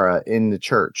to Vara in the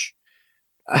church,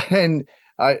 and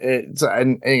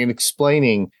and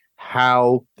explaining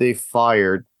how they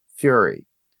fired Fury.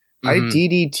 I Mhm.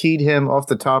 DDT'd him off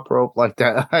the top rope like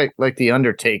that, like the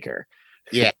Undertaker.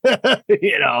 Yeah.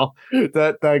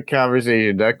 that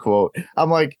conversation, that quote. I'm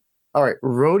like, all right,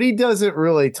 Rhodey doesn't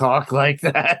really talk like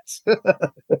that.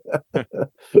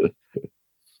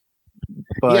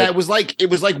 But Yeah, it was like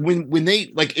when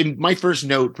they, like, in my first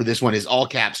note for this one is all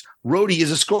caps. Rhodey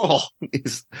is a Skrull.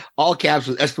 Is all caps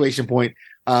with exclamation point.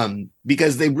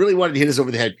 Because they really wanted to hit us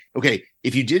over the head. Okay,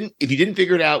 if you didn't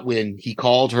figure it out when he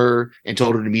called her and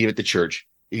told her to meet him at the church,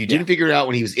 if you didn't figure it out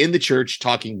when he was in the church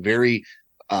talking very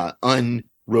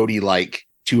un-Rhodey like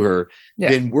to her,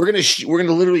 then we're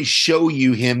gonna literally show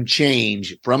you him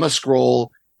change from a Skrull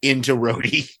into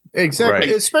Rhodey. exactly,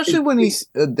 Right. especially when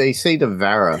they say to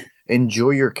Vara,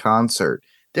 "Enjoy your concert."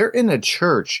 They're in a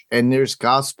church and there's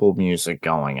gospel music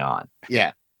going on.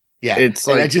 Yeah. It's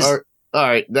And I like, all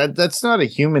right, that's not a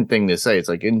human thing to say. It's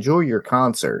like, enjoy your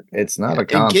concert. It's not a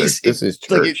concert. This is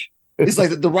church. It's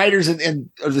like the writers and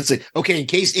let's say, okay, in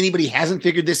case anybody hasn't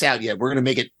figured this out yet, we're going to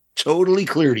make it totally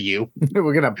clear to you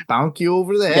We're gonna bonk you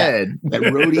over the head. that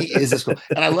Rhodey is a Skrull.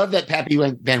 And I love that Pappy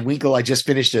Van Winkle. I just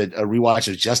finished a rewatch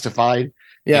of Justified.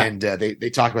 Yeah. And they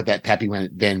talk about that Pappy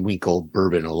Van Winkle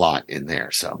bourbon a lot in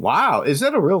there. So Wow, is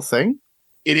that a real thing?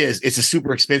 it is. It's a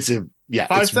super expensive. Yeah.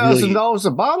 $5,000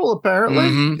 a bottle, apparently.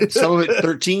 Mhm. Some of it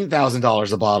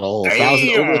 $13,000 a bottle, over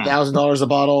 $1,000 a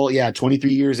bottle. Yeah,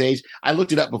 23 years age. I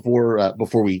looked it up before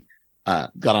we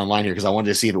got online here because I wanted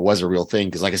to see if it was a real thing.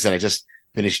 Because, like I said, I just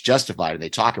finished Justified, and they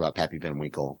talk about Pappy Van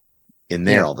Winkle in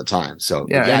there all the time. So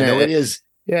it is.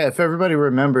 Yeah, if everybody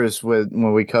remembers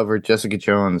when we covered Jessica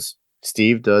Jones,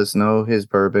 Steve does know his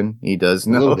bourbon. He does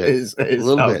know his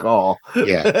alcohol.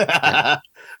 Yeah.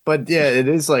 But yeah, it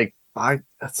is like,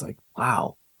 that's like,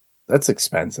 wow, that's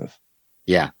expensive.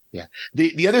 Yeah.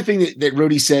 The other thing that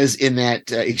Rhodey says in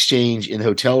that exchange in the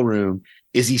hotel room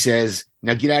is he says,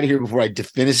 "Now get out of here before I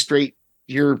defenestrate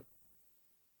your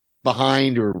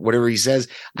behind," or whatever he says.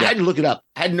 I had to look it up.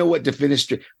 I had to know what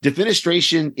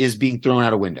defenestration is, being thrown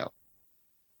out a window.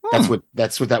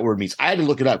 That's what that word means. I had to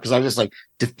look it up because I was just like,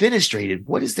 defenestrated.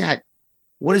 What is that?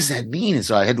 What does that mean? And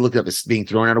so I had to look it up as being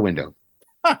thrown out a window.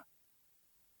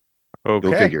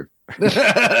 Okay. Go figure.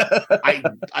 I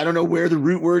don't know where the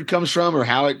root word comes from or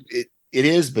how it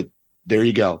is, but there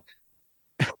you go.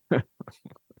 And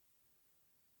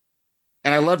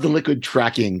I love the liquid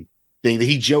tracking thing that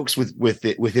he jokes with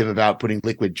him about putting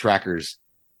liquid trackers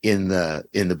in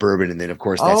the bourbon, and then of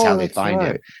course that's how they find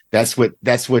him. That's what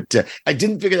I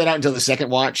didn't figure that out until the second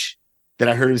watch, that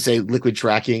I heard him say liquid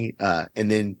tracking, and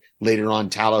then later on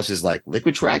Talos is like,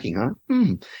 liquid tracking, huh?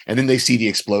 And then they see the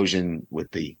explosion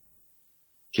with the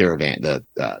caravan,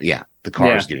 the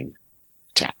cars getting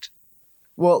attacked.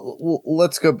 Well,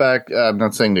 let's go back. I'm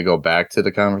not saying to go back to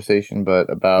the conversation, but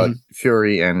about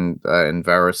Fury and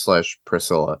Varys /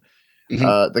 Priscilla.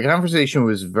 The conversation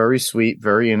was very sweet,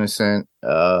 very innocent,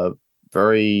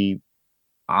 very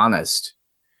honest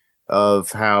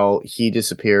of how he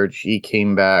disappeared. She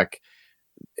came back.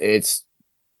 It's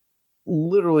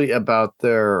literally about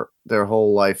their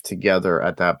whole life together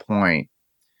at that point.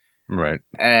 Right.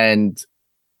 And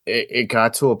it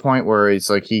got to a point where it's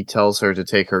like he tells her to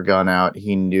take her gun out.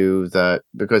 He knew that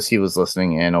because he was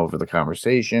listening in over the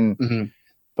conversation.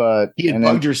 But he had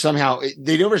bugged her somehow.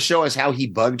 They never show us how he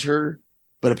bugged her,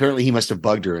 but apparently he must have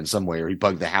bugged her in some way, or he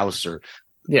bugged the house or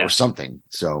something.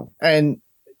 So, and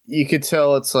you could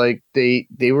tell it's like they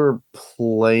were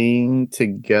playing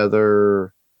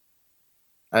together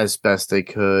as best they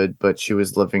could, but she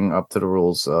was living up to the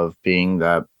rules of being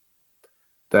that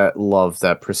love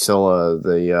that Priscilla,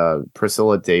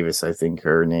 Priscilla Davis, I think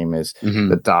her name is,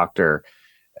 the doctor,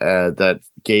 that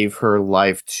gave her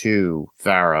life to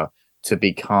Farah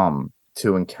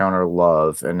to encounter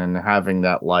love, and then having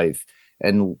that life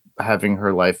and having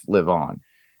her life live on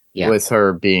with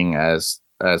her being as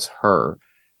her.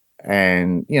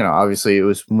 And, obviously it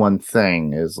was one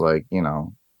thing is like,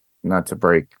 not to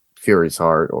break Fury's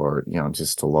heart or,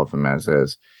 just to love him as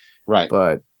is. Right.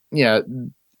 But yeah,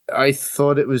 I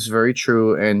thought it was very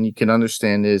true, and you can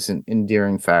understand there's an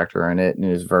endearing factor in it, and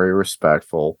is very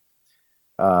respectful.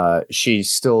 She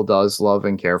still does love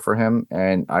and care for him,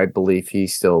 and I believe he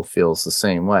still feels the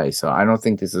same way. So I don't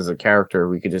think this is a character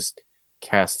we could just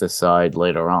cast aside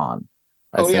later on.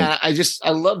 I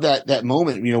love that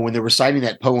moment, when they're reciting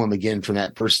that poem again from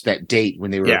that date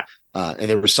when they were, and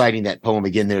they were reciting that poem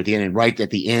again there at the end, and right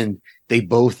at the end, they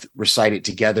both recite it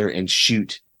together and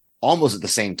shoot almost at the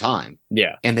same time.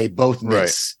 Yeah. And they both miss.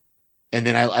 Right. And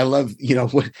then I love,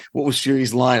 what was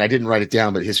Fury's line? I didn't write it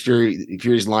down, but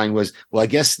Fury's line was, well, I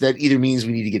guess that either means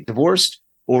we need to get divorced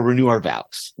or renew our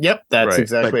vows. Yep. That's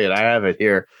exactly it. I have it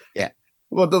here. Yeah.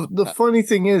 Well, the funny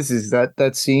thing is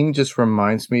that scene just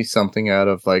reminds me something out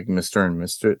of like Mr. and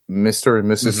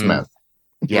Mrs. Smith.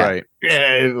 Yeah. Right.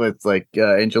 Yeah. With like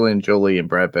Angelina Jolie and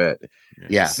Brad Pitt.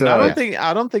 Yeah. So,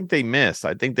 I don't think they missed.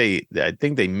 I think they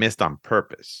missed on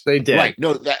purpose. They did. Right.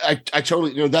 No, I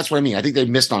totally, that's what I mean. I think they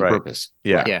missed on purpose.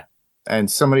 Yeah. Right. Yeah.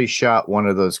 And somebody shot one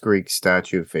of those Greek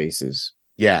statue faces.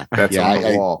 Yeah. That's on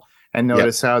the wall. And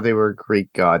notice how they were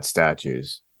Greek god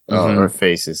statues or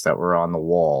faces that were on the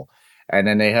wall. And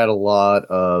then they had a lot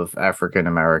of African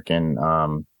American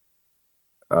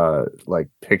like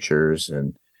pictures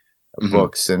and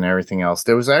books and everything else.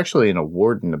 There was actually an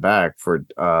award in the back for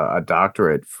a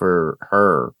doctorate for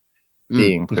her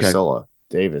being Priscilla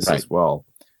Davis as well.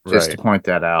 Just to point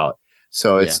that out.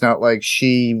 So it's not like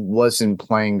she wasn't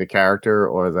playing the character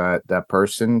or that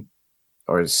person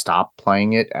or stopped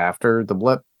playing it after the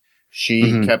blip.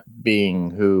 She kept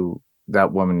being who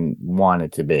that woman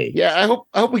wanted to be. Yeah,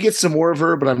 I hope we get some more of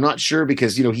her, but I'm not sure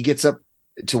because he gets up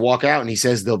to walk out and he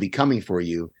says they'll be coming for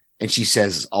you, and she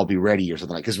says I'll be ready or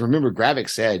something like. Because remember, Gravik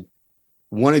said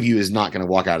one of you is not going to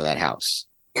walk out of that house.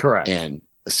 Correct. And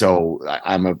so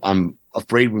I'm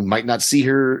afraid we might not see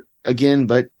her again,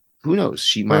 but who knows?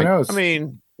 She might. Who knows? I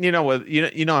mean, you know what?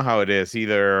 You know how it is.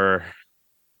 Either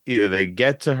they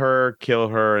get to her, kill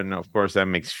her, and of course that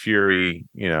makes Fury,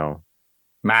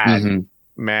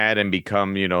 mad and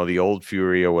become, the old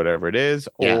Fury or whatever it is,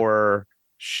 or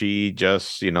she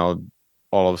just,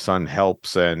 all of a sudden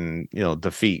helps and,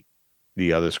 defeat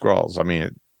the other Skrulls. I mean,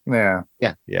 yeah.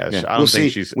 I don't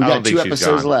think she's. We got got 2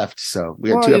 episodes left, so we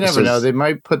got 2 episodes. You never know. They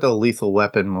might put the lethal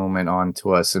weapon moment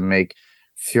onto us and make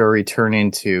Fury turn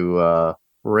into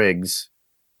Riggs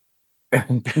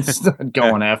and start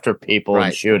going after people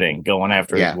and shooting, going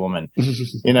after his woman.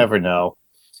 You never know.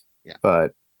 Yeah,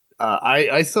 but.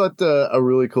 I thought a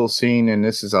really cool scene, and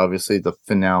this is obviously the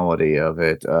finality of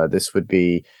it. This would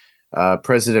be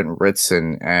President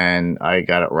Ritson, and I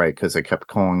got it right because I kept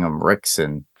calling him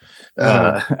Rickson.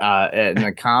 And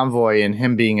the convoy and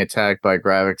him being attacked by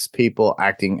Gravik's people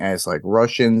acting as like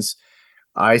Russians.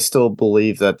 I still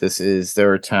believe that this is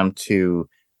their attempt to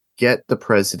get the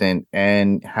president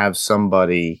and have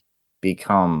somebody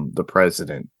become the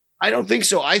president. I don't think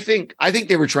so. I think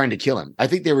they were trying to kill him. I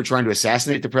think they were trying to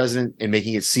assassinate the president and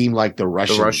making it seem like the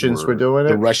Russians were doing it.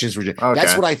 The Russians were doing it. Okay.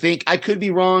 That's what I think. I could be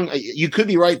wrong. You could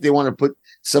be right. They want to put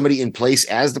somebody in place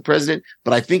as the president,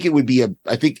 but I think it would be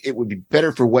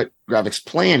better for what Gravik's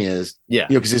plan is. Yeah.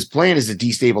 Because his plan is to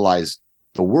destabilize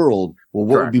the world. Well,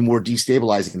 what would be more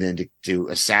destabilizing than to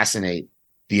assassinate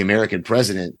the American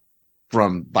president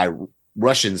by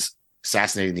Russians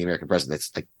assassinating the American president?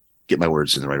 That's like, get my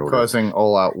words in the right order. Causing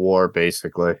all-out war,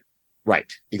 basically. Right.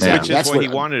 Exactly. Which is what he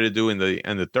wanted to do in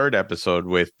the third episode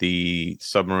with the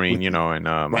submarine, and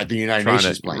right, the United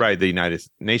Nations plane. Right, the United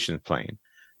Nations plane.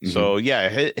 Mm-hmm. So yeah,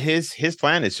 his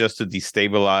plan is just to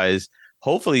destabilize,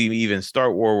 hopefully even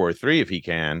start World War III if he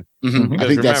can. Mm-hmm.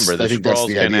 Because remember, the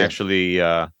Skrulls can actually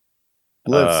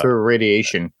live through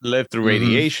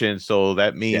radiation. So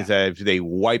that means that if they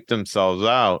wipe themselves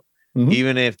out,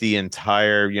 even if the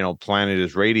entire planet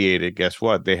is radiated, guess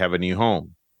what? They have a new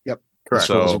home. Yep, correct.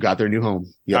 So have got their new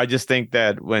home. Yep. I just think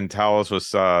that when Talos was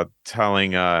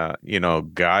telling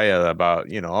Gaia about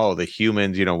the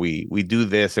humans, we do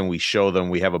this and we show them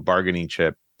we have a bargaining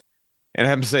chip, and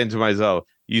I'm saying to myself,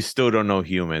 you still don't know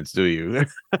humans, do you?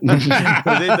 Because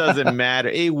it doesn't matter.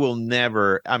 It will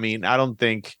never. I mean, I don't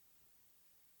think.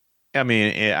 I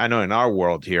mean, I know in our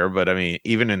world here, but I mean,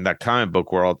 even in that comic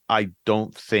book world, I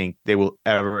don't think they will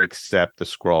ever accept the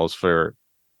Skrulls for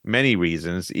many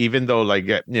reasons. Even though,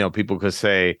 people could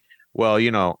say,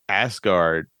 well,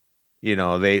 Asgard,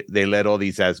 they let all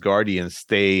these Asgardians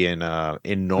stay in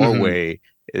Norway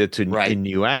in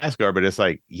New Asgard, but it's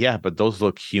like, yeah, but those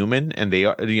look human, and they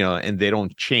are, and they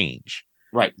don't change.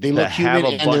 Right, they look human,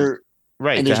 and they're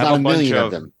right. And there's not a million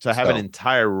of them. To have an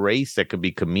entire race that could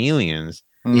be chameleons.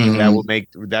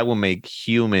 Mm-hmm. That will make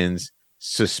humans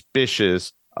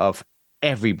suspicious of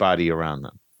everybody around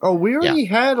them. Oh, we already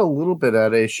had a little bit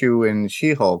of that issue in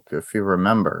She-Hulk, if you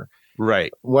remember.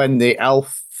 Right. When the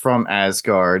elf from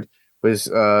Asgard was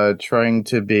trying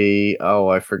to be,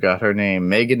 I forgot her name,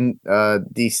 Megan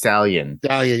Thee Stallion.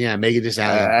 Megan Thee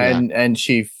Stallion. And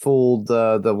she fooled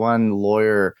the one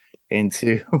lawyer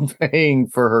into paying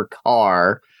for her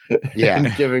car.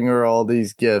 And giving her all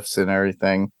these gifts and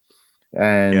everything.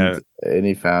 And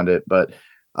he found it, but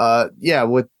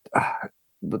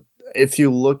if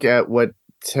you look at what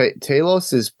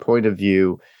Talos's point of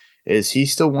view is, he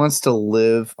still wants to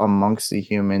live amongst the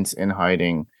humans in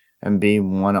hiding and be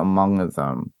one among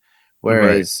them,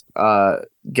 whereas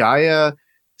Gaia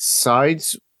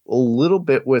sides a little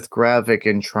bit with Gravik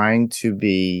in trying to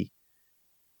be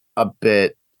a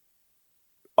bit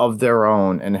of their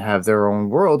own and have their own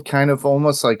world, kind of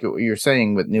almost like what you're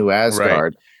saying with New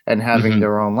Asgard. Right. And having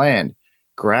their own land.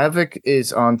 Gravik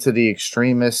is onto the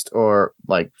extremist, or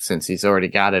since he's already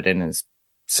got it in his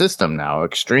system now,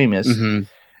 extremist.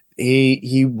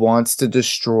 He wants to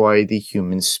destroy the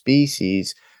human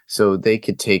species so they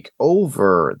could take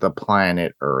over the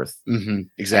planet Earth.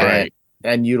 Exactly.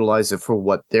 And utilize it for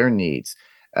what their needs.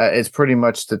 It's pretty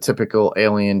much the typical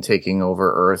alien taking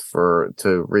over Earth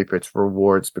to reap its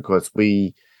rewards because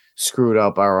we screwed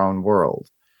up our own world.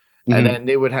 And then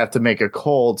they would have to make a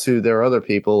call to their other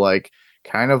people,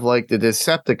 kind of like the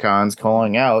Decepticons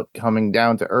coming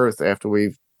down to Earth after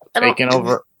we've taken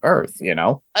over Earth,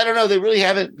 I don't know. They really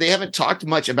haven't talked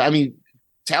much about, I mean,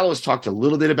 Talos talked a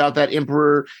little bit about that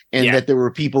Emperor and that there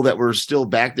were people that were still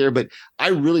back there, but I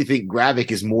really think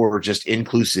Gravik is more just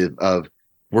inclusive of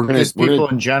people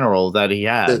in general that he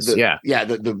has.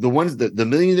 The ones, the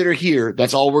million that are here,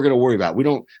 that's all we're going to worry about. We're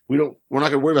not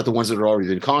going to worry about the ones that are already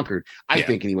been conquered. I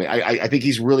think anyway, I think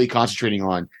he's really concentrating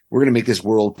on, we're going to make this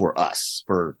world for us,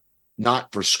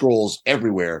 not for Skrulls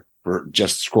everywhere, for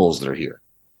just Skrulls that are here.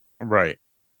 Right.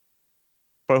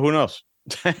 But who knows?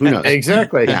 Who knows?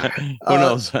 Exactly. Who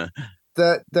knows?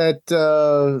 That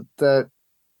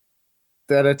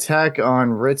attack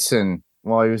on Ritson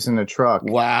while he was in the truck.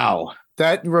 Wow.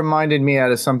 That reminded me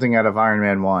out of Iron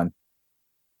Man 1.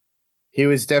 He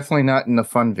was definitely not in the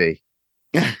fun V.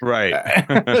 Right.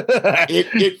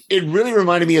 It really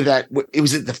reminded me of that. It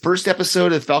was the first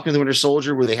episode of Falcon and the Winter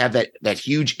Soldier where they have that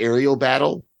huge aerial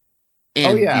battle.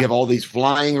 And you have all these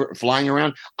flying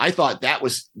around. I thought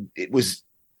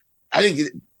I think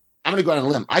I'm going to go out on a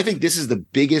limb. I think this is the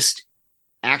biggest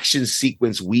action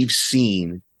sequence we've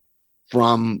seen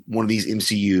from one of these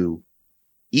MCU.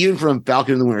 Even from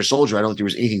Falcon and the Winter Soldier, I don't think there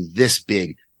was anything this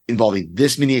big involving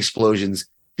this many explosions,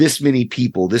 this many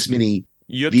people, this many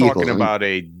You're vehicles. talking about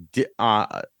a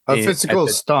physical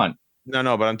stunt.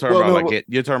 No, but I'm talking about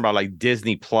you're talking about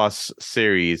Disney Plus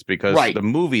series, because the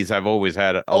movies have always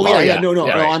had a lot.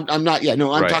 I'm not.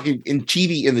 I'm talking in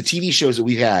TV, in the TV shows that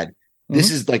we've had.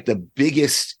 This is the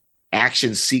biggest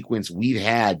action sequence we've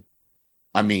had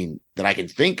I mean, that I can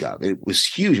think of. It was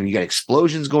huge. I mean, you got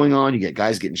explosions going on, you get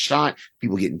guys getting shot,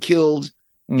 people getting killed,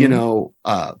 you know,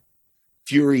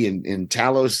 Fury and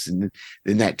Talos, and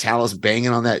then that Talos banging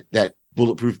on that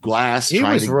bulletproof glass. He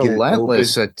was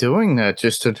relentless at doing that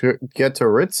just to get to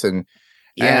Ritson.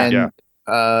 And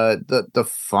the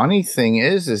funny thing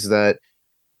is that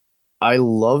I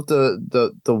love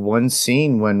the one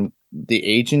scene when the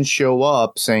agents show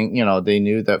up saying, you know, they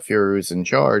knew that Fury was in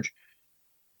charge,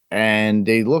 and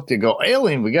they looked and go,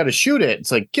 alien, we got to shoot it.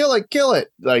 It's like, kill it.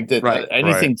 Like that,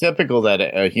 anything typical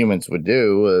that humans would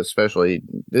do, especially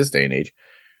this day and age.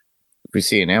 If we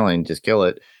see an alien, just kill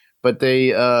it. But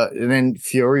they, and then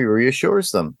Fury reassures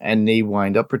them, and they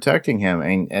wind up protecting him,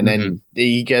 and then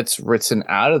he gets Ritson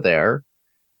out of there,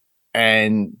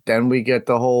 and then we get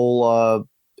the whole.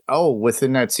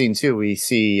 Within that scene too, we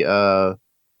see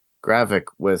Gravik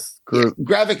with Groot.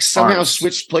 Gravik somehow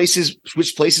switched places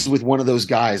with one of those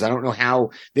guys. I don't know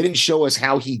how. They didn't show us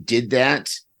how he did that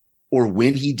or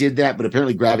when he did that, but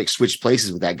apparently Gravik switched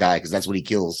places with that guy because that's what he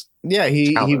kills. Yeah,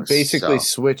 he basically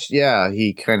switched. Yeah,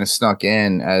 he kind of snuck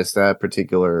in as that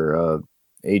particular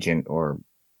agent or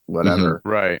whatever.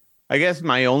 Right. I guess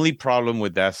my only problem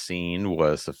with that scene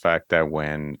was the fact that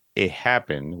when it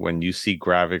happened, when you see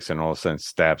Gravik and all of a sudden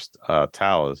stabs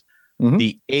Talos,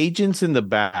 the agents in the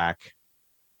back,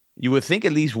 you would think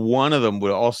at least one of them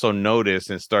would also notice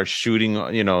and start shooting,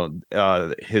 you know,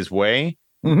 his way.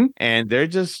 And they're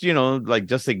just, you know, like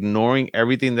just ignoring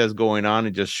everything that's going on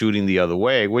and just shooting the other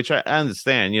way, which I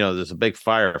understand, you know, there's a big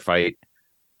firefight,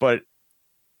 but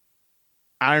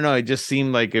I don't know. It just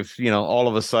seemed like if, you know, all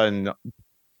of a sudden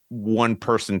one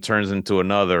person turns into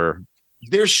another.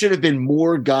 There should have been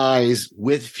more guys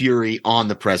with Fury on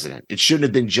the president. It shouldn't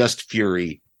have been just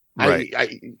Fury. Right.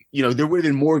 You know, there would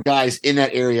have been more guys in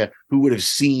that area who would have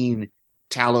seen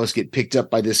Talos get picked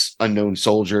up by this unknown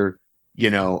soldier, you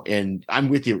know, and I'm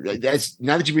with you. That's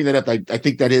now that you bring that up, I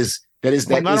think that is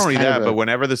well, not only that, but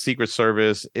whenever the Secret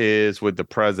Service is with the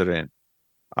president,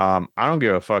 I don't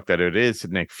give a fuck that it is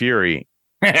Nick Fury.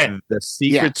 The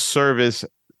Secret Service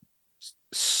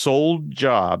sole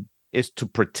job is to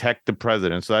protect the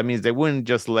president. So that means they wouldn't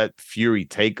just let Fury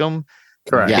take him.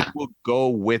 Correct. They will go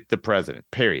with the president,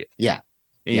 period. Yeah.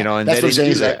 You know, and that's they what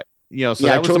didn't do that. You know, so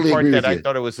that was totally the part that I you.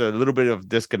 thought it was a little bit of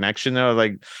disconnection there. I was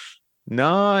like,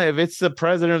 no, if it's the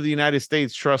president of the United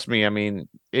States, trust me. I mean,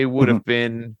 it would have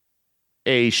been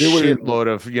a shitload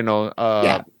of, you know,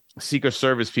 Secret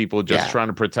Service people just trying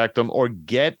to protect them or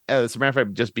get, as a matter of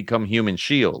fact, just become human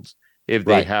shields if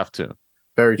they have to.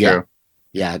 Very true.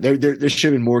 Yeah, there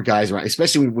should have been more guys around,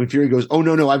 especially when Fury goes, "Oh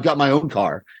no, I've got my own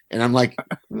car," and I'm like,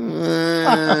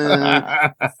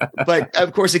 but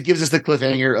of course it gives us the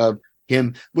cliffhanger of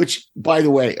him. Which, by the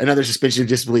way, another suspension of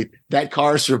disbelief. That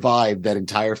car survived that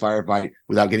entire firefight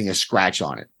without getting a scratch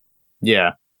on it.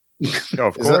 Yeah,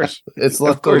 of course, it's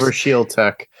leftover shield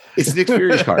tech. It's Nick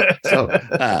Fury's car. So,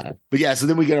 but yeah, so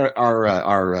then we get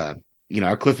our you know,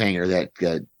 our cliffhanger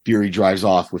that Fury drives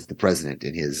off with the president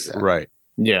in his right.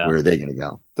 Yeah, where are they going to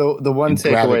go? The one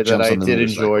takeaway that I did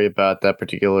enjoy about that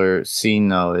particular scene,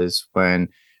 though, is when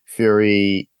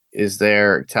Fury is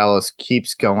there, Talos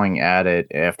keeps going at it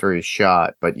after he's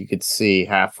shot, but you could see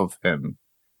half of him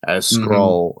as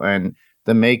Skrull, and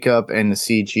the makeup and the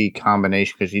CG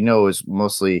combination, because you know it was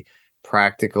mostly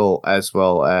practical as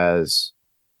well as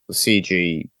the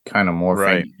CG kind of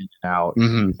morphing in and out,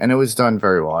 and it was done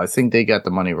very well. I think they got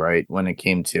the money right when it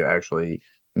came to actually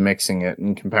mixing it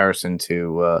in comparison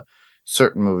to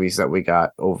certain movies that we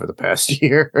got over the past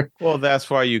year. Well, that's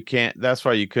why you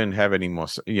couldn't have any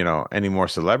more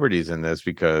celebrities in this,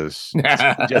 because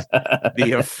just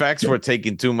the effects were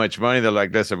taking too much money. They're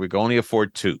like, listen, we can only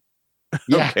afford two.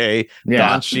 Okay.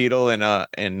 Don Cheadle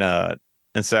and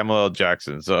Samuel L.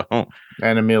 Jackson. So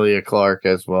and Emilia Clarke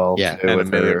as well. Yeah, and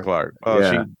Emilia Clarke.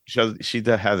 Oh, she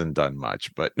hasn't done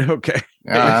much, but okay.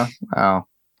 Wow.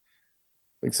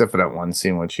 Except for that one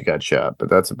scene when she got shot, but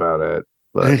that's about it.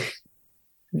 But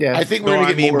yeah, I think we're going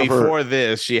to get more before of her.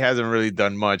 this, she hasn't really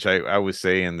done much. I would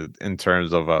say in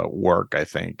terms of work, I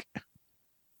think.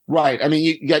 Right. I mean,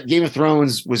 you got Game of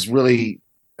Thrones was really,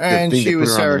 and she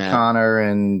was Sarah Connor,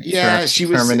 and she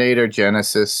was Terminator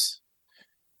Genesis.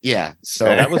 Yeah, so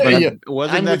that was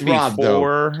wasn't that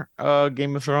before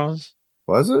Game of Thrones?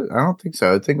 Was it? I don't think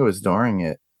so. I think it was during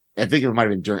it. I think it might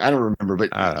have been during. I don't remember,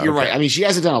 but you're right. I mean, she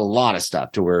hasn't done a lot of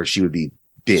stuff to where she would be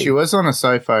big. She was on a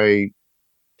Sci-Fi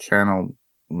Channel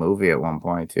movie at one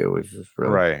point too, which is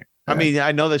really right. I mean,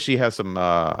 I know that she has some.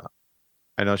 I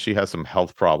know she has some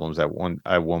health problems at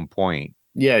one point.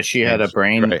 Yeah, she had a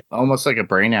brain, almost like a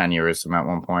brain aneurysm at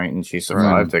one point, and she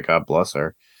survived it. God bless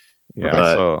her.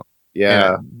 Yeah.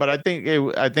 Yeah. But I think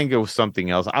it was something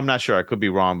else. I'm not sure. I could be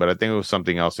wrong, but I think it was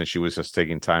something else, and she was just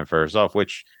taking time for herself,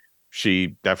 which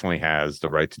she definitely has the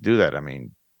right to do that. I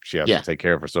mean, she has to take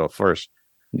care of herself first.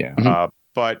 Yeah.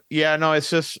 But yeah, no, it's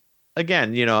just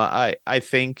again, I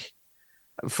think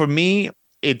for me,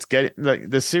 it's getting like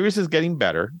the series is getting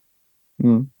better.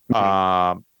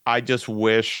 I just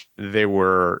wish there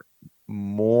were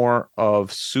more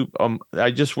of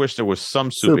I just wish there was some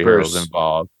superheroes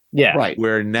involved. Yeah, right.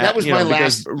 Where now that was my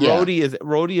last.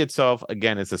 Rhodey itself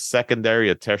again is a secondary,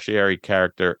 a tertiary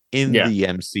character in the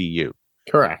MCU.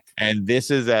 Correct. And this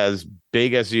is as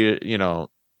big as and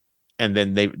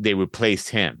then they replaced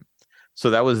him. So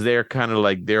that was their kind of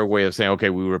like their way of saying, okay,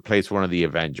 we replaced one of the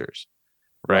Avengers,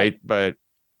 right? But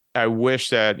I wish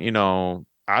that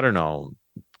I don't know.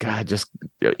 God, just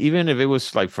even if it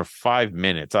was like for 5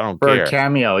 minutes, I don't care. For a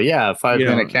cameo,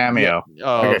 5-minute cameo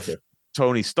of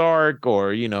Tony Stark,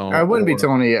 or I wouldn't be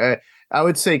Tony. I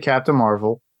would say Captain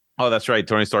Marvel. Oh, that's right.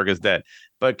 Tony Stark is dead,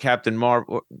 but Captain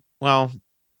Marvel. Well,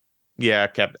 yeah,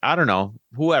 I don't know.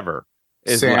 Whoever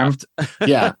is Sam.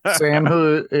 left. Sam,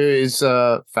 who is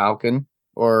Falcon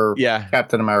or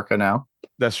Captain America now.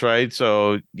 That's right.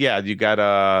 So you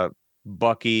got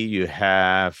Bucky, you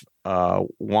have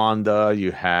Wanda,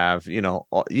 you have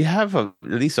at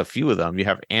least a few of them. You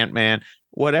have Ant-Man,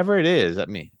 whatever it is. I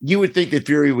mean, you would think that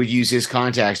Fury would use his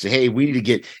contacts to, hey, we need to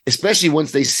get, especially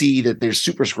once they see that there's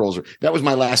Super Skrulls. That was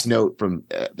my last note from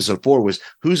episode 4 was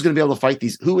who's going to be able to fight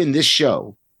these? Who in this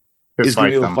show is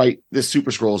going to be able to fight the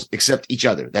Super Skrulls except each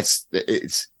other? That's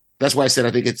why I said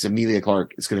I think it's Emilia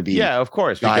Clarke. It's going to be of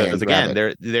course, because again,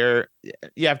 they're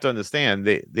you have to understand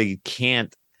they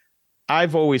can't.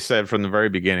 I've always said from the very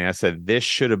beginning, I said this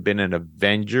should have been an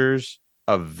Avengers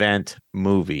event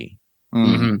movie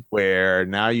where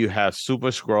now you have Super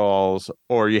Skrulls,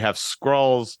 or you have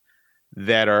Skrulls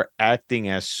that are acting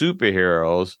as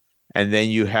superheroes, and then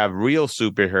you have real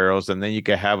superheroes, and then you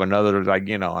can have another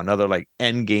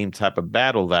end game type of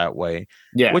battle that way.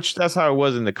 Yeah, which that's how it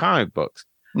was in the comic books.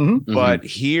 But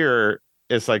here,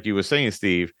 it's like you were saying,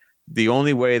 Steve. The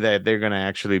only way that they're going to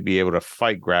actually be able to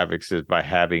fight Gravik is by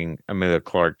having Emilia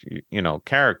Clarke,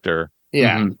 character,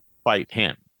 fight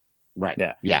him. Right.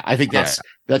 Yeah. I think that's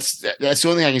the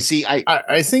only thing I can see.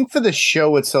 I think for the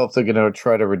show itself, they're going to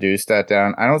try to reduce that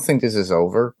down. I don't think this is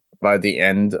over by the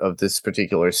end of this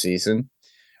particular season.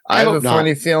 I have a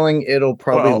funny feeling it'll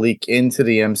probably leak into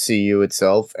the MCU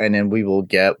itself, and then we will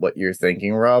get what you're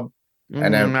thinking, Rob.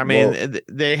 And then,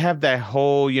 they have that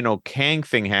whole, Kang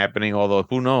thing happening, although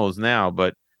who knows now,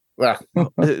 but we have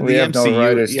MCU, no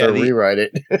writers to rewrite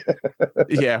it.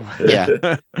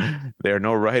 There are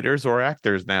no writers or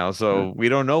actors now, so we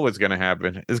don't know what's going to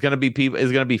happen. It's going to be people.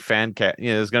 It's going to be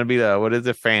it's going to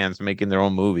be fans making their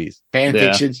own movies. Fan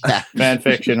fiction. Fan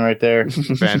fiction right there.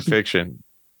 Fan fiction.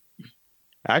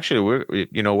 Actually,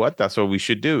 you know what? That's what we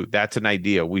should do. That's an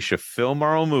idea. We should film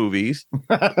our own movies.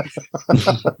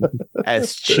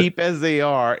 As cheap as they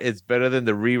are, it's better than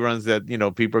the reruns that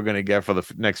people are going to get for the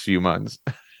next few months.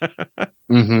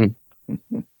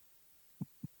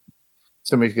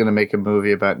 Somebody's going to make a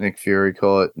movie about Nick Fury.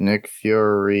 Call it Nick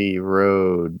Fury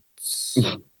Roads.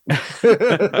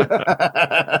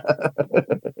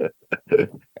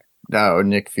 No,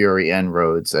 Nick Fury and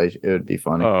Rhodes. It would be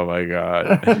funny. Oh my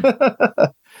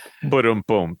god!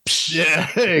 Boom. Yeah,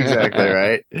 exactly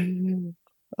right.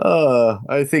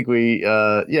 I think we,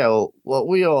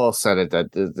 we all said it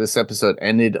that this episode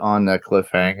ended on a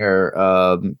cliffhanger.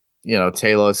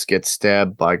 Talos gets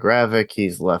stabbed by Gravik.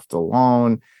 He's left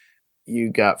alone.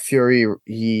 You got Fury.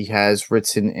 He has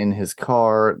written in his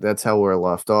car. That's how we're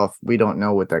left off. We don't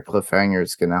know what that cliffhanger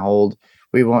is going to hold.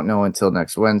 We won't know until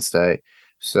next Wednesday.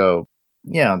 So,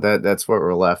 that's what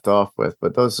we're left off with.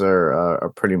 But those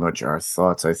are pretty much our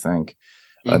thoughts, I think,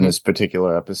 on this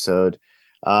particular episode.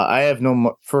 I have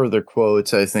no further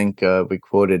quotes. I think we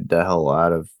quoted the hell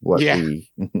out of what we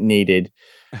needed.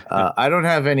 I don't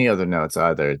have any other notes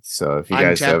either. So if you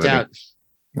guys have any...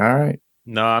 All right.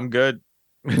 No, I'm good.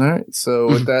 All right. So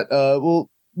with that,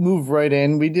 we'll move right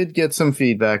in. We did get some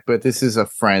feedback, but this is a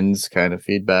friends kind of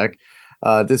feedback.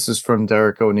 This is from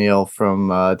Derek O'Neill from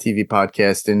TV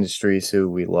Podcast Industries, who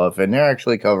we love, and they're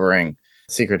actually covering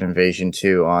Secret Invasion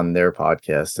 2 on their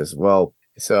podcast as well.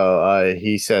 So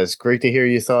he says, great to hear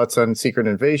your thoughts on Secret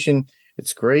Invasion.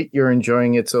 It's great you're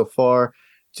enjoying it so far.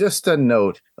 Just a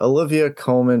note, Olivia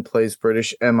Colman plays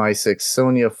British MI6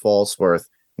 Sonia Falsworth,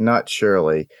 not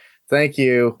Shirley. Thank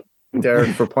you,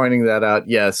 Derek, for pointing that out.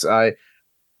 Yes,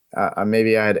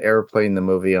 maybe I had Airplane the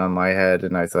movie on my head,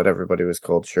 and I thought everybody was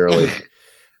called Shirley.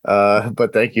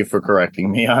 But thank you for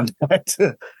correcting me on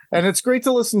that. And it's great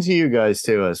to listen to you guys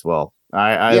too, as well.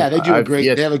 Yeah, they do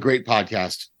they have a great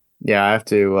podcast. Yeah, I have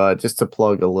to just to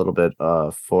plug a little bit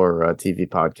for TV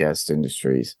podcast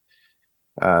industries.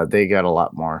 They got a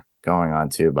lot more going on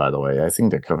too, by the way. I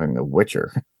think they're covering The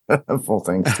Witcher full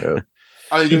things too.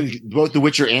 Are they doing both The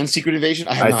Witcher and Secret Invasion?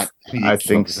 I have not. I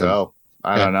think so.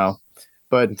 I don't know.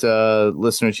 But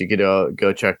listeners, you could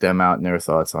go check them out and their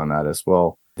thoughts on that as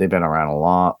well. They've been around a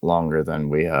lot longer than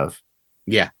we have.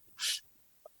 Yeah.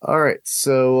 All right.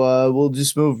 So we'll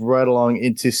just move right along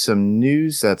into some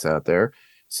news that's out there.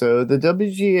 So the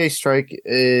WGA strike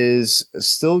is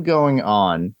still going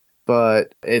on,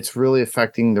 but it's really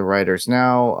affecting the writers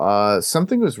now.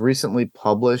 Something was recently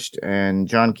published, and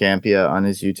John Campea on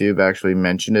his YouTube actually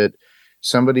mentioned it.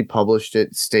 Somebody published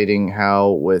it stating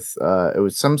how it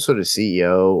was some sort of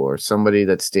CEO or somebody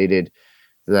that stated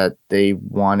that they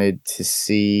wanted to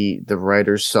see the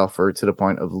writers suffer to the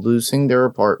point of losing their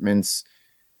apartments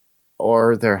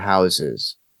or their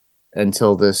houses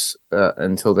until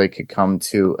they could come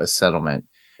to a settlement.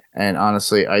 And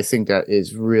honestly, I think that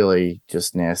is really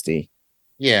just nasty.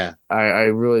 Yeah. I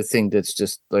really think that's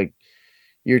just like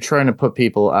you're trying to put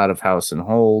people out of house and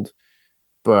hold,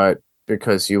 but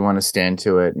because you want to stand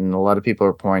to it. And a lot of people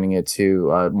are pointing it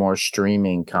to more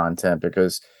streaming content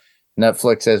because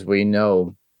Netflix, as we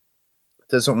know,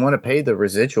 doesn't want to pay the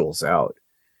residuals out,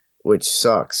 which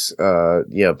sucks.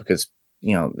 Because,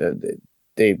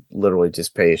 they literally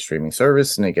just pay a streaming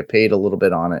service and they get paid a little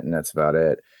bit on it, and that's about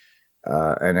it.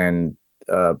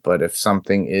 But if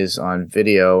something is on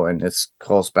video, and this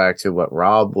calls back to what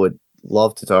Rob would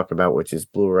love to talk about, which is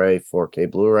Blu-ray, 4K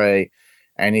Blu-ray,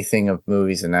 anything of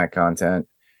movies and that content,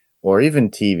 or even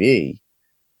TV,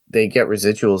 they get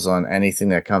residuals on anything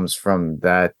that comes from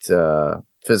that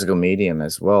physical medium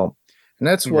as well. And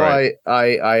that's why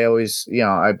I always,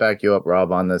 I back you up,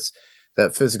 Rob, on this.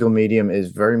 That physical medium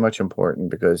is very much important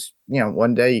because,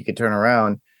 one day you could turn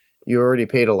around, you already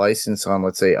paid a license on,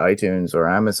 let's say, iTunes or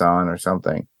Amazon or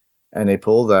something, and they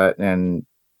pull that and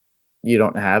you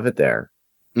don't have it there.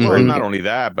 Well, not only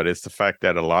that, but it's the fact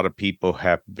that a lot of people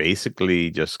have basically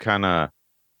just kind of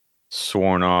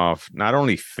sworn off not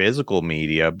only physical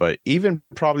media, but even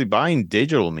probably buying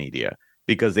digital media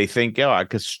because they think, I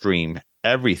could stream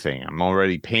everything. I'm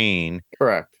already paying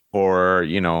correct for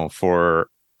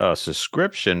a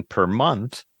subscription per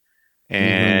month,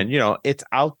 and it's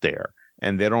out there,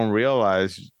 and they don't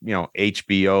realize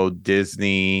HBO,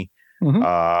 Disney,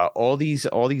 all these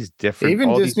different,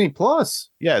 even Disney Plus,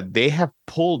 they have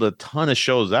pulled a ton of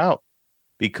shows out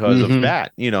because of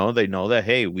that. They know that,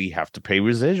 hey, we have to pay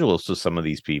residuals to some of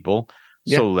these people,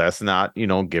 so let's not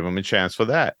give them a chance for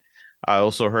that. I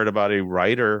also heard about a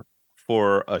writer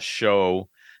for a show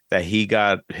that he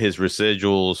got his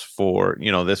residuals for,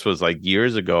 this was like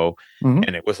years ago,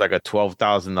 and it was like a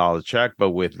 $12,000 check,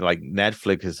 but with like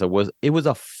Netflix, it was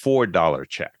a $4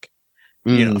 check,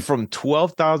 from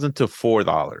 $12,000 to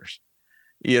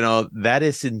 $4. That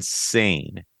is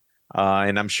insane.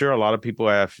 And I'm sure a lot of people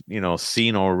have,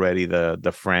 seen already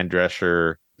the Fran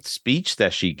Drescher speech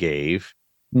that she gave,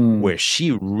 where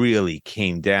she really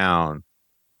came down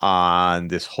on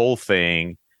this whole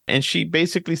thing. And she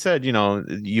basically said,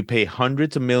 you pay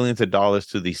hundreds of millions of dollars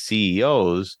to these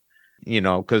CEOs,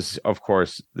 because of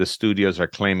course the studios are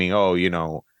claiming, they're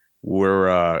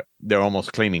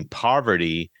almost claiming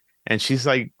poverty. And she's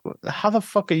like, how the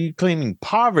fuck are you claiming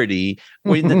poverty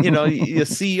when, your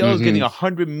CEO is getting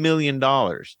 $100 million?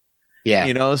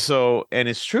 Yeah. So, and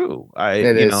it's true.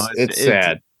 It's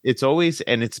sad. It's always,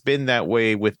 and it's been that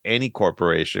way with any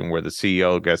corporation where the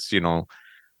CEO gets,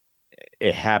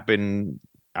 it happened.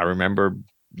 I remember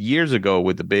years ago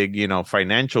with the big,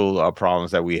 financial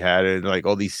problems that we had, and like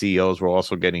all these CEOs were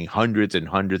also getting hundreds and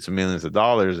hundreds of millions of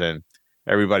dollars, and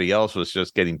everybody else was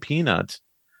just getting peanuts.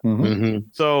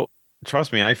 So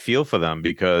trust me, I feel for them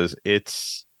because it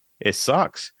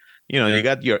sucks. You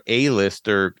got your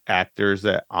A-lister actors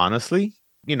that honestly,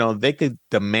 they could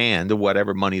demand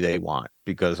whatever money they want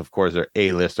because of course they're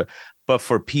A-lister. But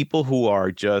for people who are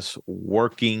just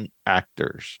working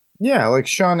actors, like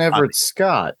Sean Everett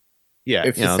Scott. Yeah.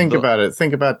 If you think about it,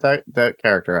 think about that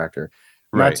character actor.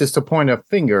 Right. Not just to point a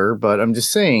finger, but I'm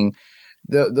just saying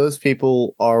those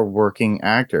people are working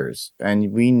actors.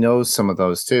 And we know some of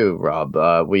those too, Rob.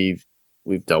 We've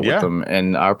dealt with them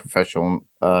in our professional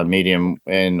medium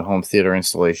in home theater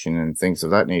installation and things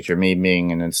of that nature. Me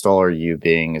being an installer, you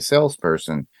being a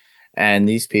salesperson. And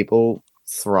these people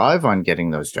thrive on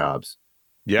getting those jobs.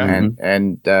 Yeah.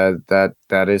 And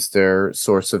that is their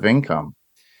source of income.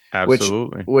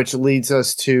 Absolutely. Which leads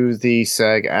us to the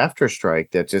SAG-AFTRA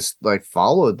strike that just like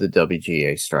followed the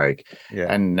WGA strike. Yeah.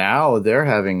 And now they're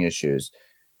having issues.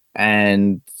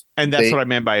 And And that's what I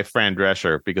meant by Fran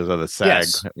Drescher because of the SAG,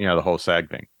 Yes. the whole SAG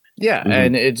thing. Yeah,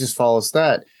 and it just follows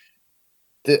that.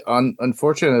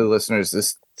 Unfortunately, listeners,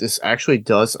 this actually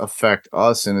does affect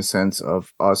us in a sense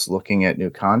of us looking at new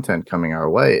content coming our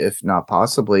way, if not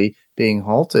possibly being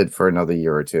halted for another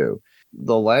year or two.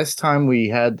 The last time we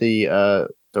had the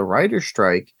writer's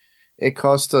strike, it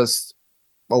cost us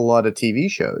a lot of TV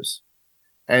shows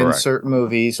and Correct. certain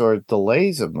movies or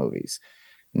delays of movies.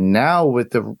 Now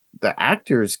with the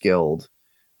Actors Guild,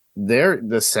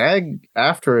 the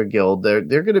SAG-AFTRA guild, they're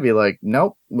going to be like,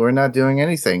 nope, we're not doing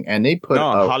anything, and they put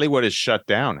Hollywood is shut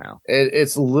down now.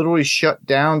 It's literally shut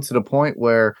down to the point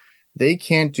where they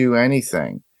can't do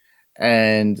anything.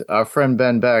 And our friend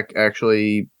Ben Beck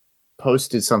actually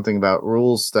posted something about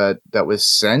rules that was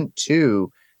sent to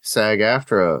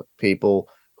SAG-AFTRA people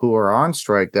who are on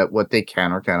strike, that what they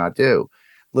can or cannot do.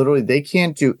 Literally, they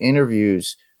can't do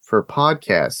interviews for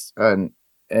podcasts,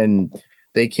 and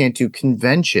they can't do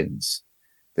conventions.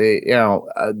 They,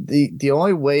 the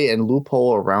only way and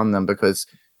loophole around them, because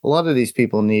a lot of these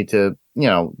people need to,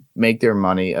 make their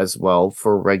money as well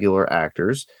for regular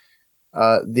actors.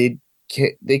 They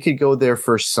could go there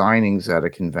for signings at a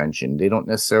convention. They don't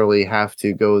necessarily have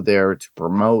to go there to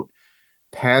promote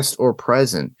past or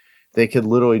present. They could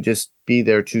literally just be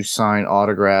there to sign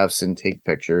autographs and take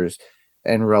pictures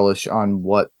and relish on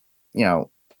what,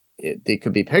 they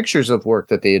could be pictures of work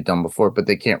that they had done before, but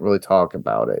they can't really talk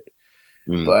about it.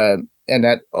 And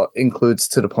that includes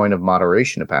to the point of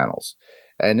moderation of panels.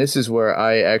 And this is where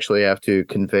I actually have to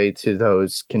convey to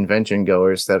those convention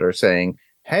goers that are saying,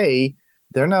 hey,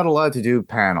 they're not allowed to do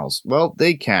panels. Well,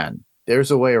 they can.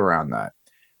 There's a way around that.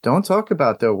 Don't talk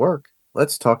about their work.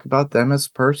 Let's talk about them as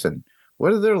a person.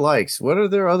 What are their likes? What are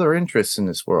their other interests in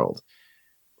this world?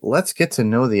 Let's get to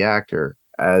know the actor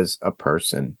as a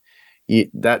person.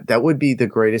 That would be the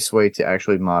greatest way to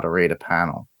actually moderate a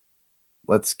panel.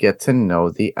 Let's get to know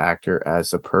the actor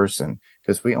as a person,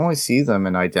 because we only see them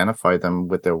and identify them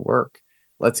with their work.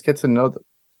 Let's get to know them.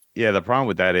 Yeah, the problem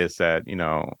with that is that,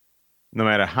 no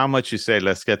matter how much you say,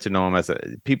 let's get to know him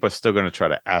people are still going to try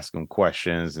to ask him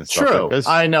questions and stuff. True. Like this.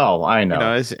 I know.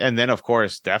 And then, of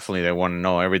course, definitely they want to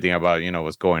know everything about,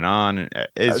 what's going on.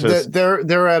 It's just,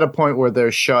 they're at a point where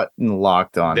they're shut and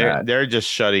locked on that. They're just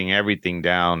shutting everything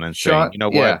down and saying,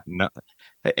 what? No.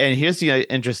 And here's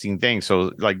the interesting thing.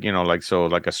 So like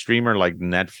a streamer like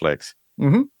Netflix,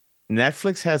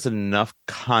 Netflix has enough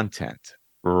content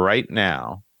right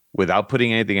now without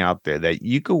putting anything out there that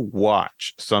you could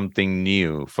watch something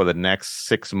new for the next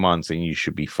 6 months and you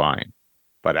should be fine.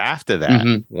 But after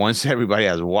that, once everybody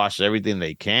has watched everything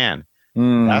they can,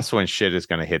 that's when shit is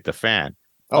going to hit the fan.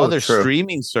 Other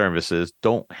streaming services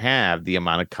don't have the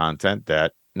amount of content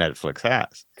that Netflix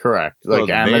has. Correct. Like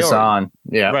Amazon.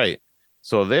 Yeah. Right.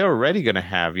 So they're already going to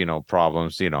have,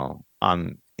 problems,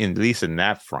 on at least in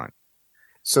that front.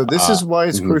 So this is why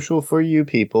it's crucial for you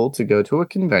people to go to a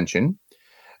convention.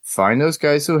 Find those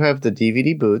guys who have the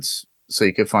DVD booths so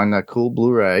you can find that cool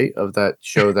Blu-ray of that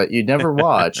show that you never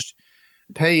watched.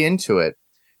 Pay into it,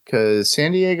 because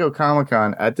San Diego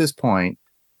Comic-Con at this point,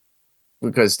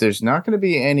 because there's not going to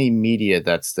be any media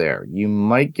that's there. You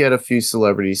might get a few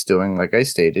celebrities doing, like I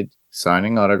stated,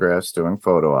 signing autographs, doing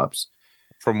photo ops.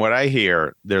 From what I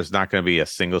hear, there's not going to be a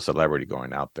single celebrity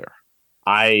going out there.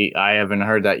 I haven't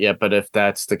heard that yet, but if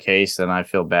that's the case, then I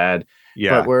feel bad.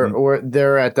 Yeah, but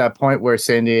they're at that point where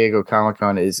San Diego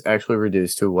Comic-Con is actually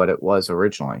reduced to what it was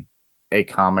originally, a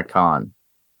Comic-Con,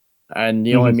 and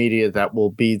the only media that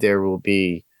will be there will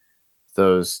be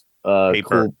those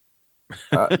paper.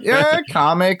 Cool,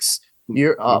 comics.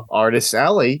 Your Artist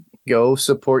Alley, go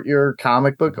support your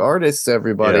comic book artists,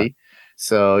 everybody. Yeah.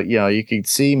 So you could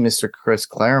see Mr. Chris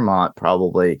Claremont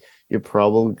probably. You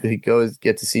probably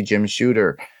get to see Jim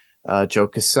Shooter, Joe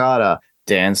Quesada,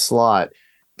 Dan Slott.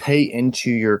 Pay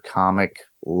into your comic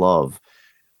love.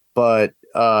 But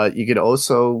you could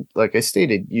also, like I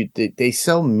stated, they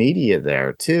sell media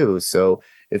there too. So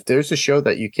if there's a show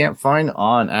that you can't find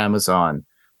on Amazon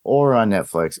or on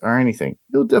Netflix or anything,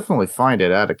 you'll definitely find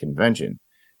it at a convention.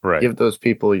 Right. Give those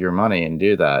people your money and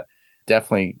do that.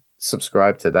 Definitely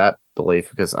subscribe to that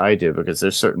belief, because I do, because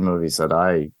there's certain movies that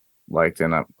I liked.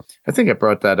 And I think I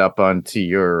brought that up onto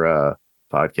your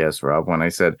podcast, Rob, when I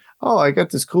said, oh, I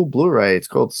got this cool Blu-ray. It's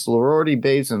called Sorority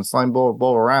Babes and Slime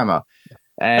Bowl-Rama.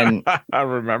 And I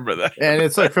remember that. And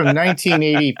it's like from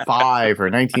 1985 or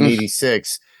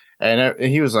 1986. And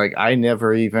he was like, I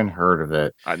never even heard of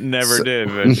it. I never did.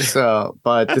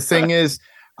 But the thing is,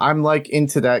 I'm like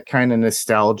into that kind of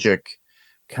nostalgic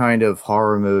kind of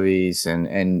horror movies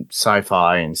and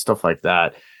sci-fi and stuff like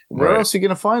that. where else are you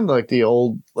gonna find like the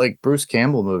old like Bruce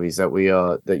Campbell movies that we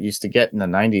that used to get in the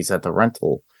 90s at the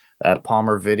rental at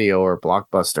Palmer Video or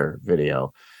Blockbuster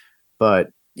Video? But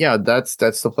yeah, that's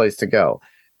the place to go.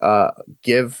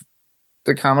 Give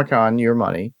the Comic-Con your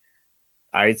money.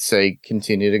 I'd say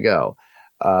continue to go.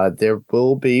 There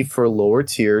will be for lower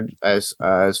tiered, as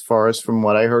far as from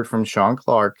what I heard from Sean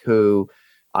Clark, who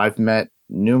I've met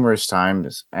numerous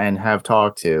times and have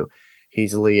talked to.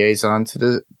 He's a liaison to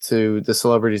the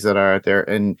celebrities that are out there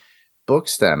and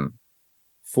books them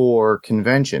for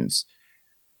conventions.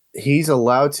 He's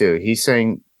allowed to. He's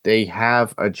saying they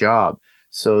have a job.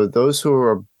 So those who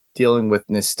are dealing with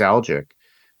nostalgic,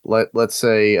 let's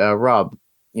say Rob,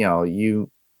 you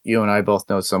and I both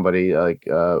know somebody like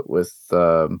with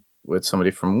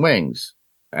somebody from Wings,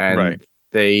 and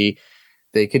they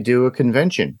could do a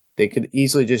convention. They could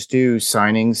easily just do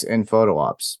signings and photo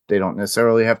ops. They don't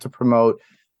necessarily have to promote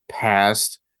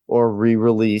past or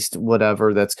re-released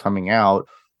whatever that's coming out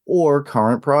or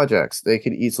current projects. They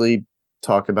could easily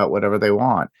talk about whatever they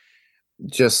want.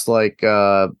 Just like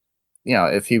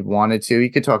if he wanted to, he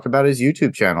could talk about his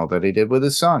YouTube channel that he did with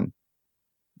his son.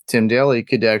 Tim Daly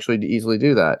could actually easily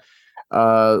do that.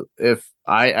 If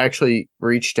I actually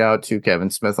reached out to Kevin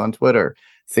Smith on Twitter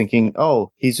thinking,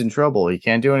 oh, he's in trouble. He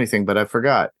can't do anything, but I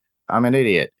forgot. I'm an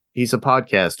idiot. He's a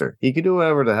podcaster. He can do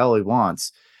whatever the hell he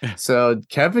wants. So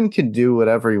Kevin can do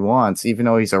whatever he wants, even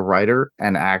though he's a writer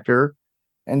and actor.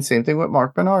 And same thing with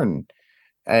Mark Bernardin,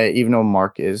 even though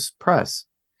Mark is press.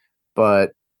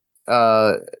 But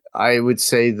I would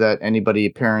say that anybody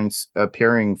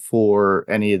appearing for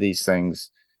any of these things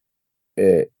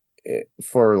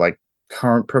for like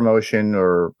current promotion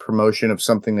or promotion of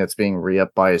something that's being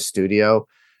re-upped by a studio,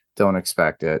 don't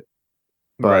expect it.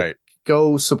 But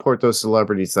go support those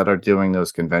celebrities that are doing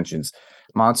those conventions.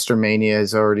 Monster Mania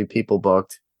has already people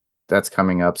booked. That's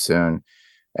coming up soon.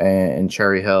 And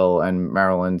Cherry Hill and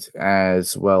Maryland,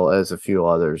 as well as a few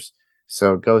others.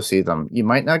 So go see them. You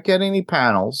might not get any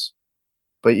panels,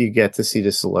 but you get to see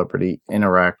the celebrity,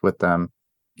 interact with them,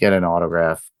 get an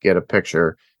autograph, get a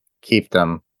picture, keep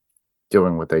them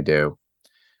doing what they do.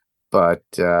 But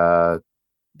the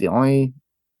only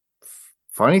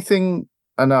funny thing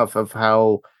enough of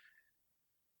how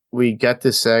we get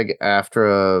this SAG after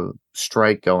a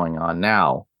strike going on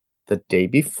now, the day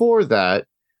before that,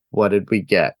 what did we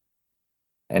get?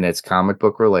 And it's comic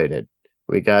book related.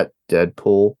 We got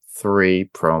Deadpool 3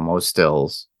 promo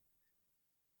stills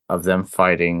of them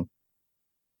fighting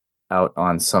out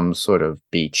on some sort of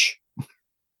beach.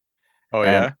 Oh,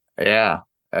 yeah? Yeah.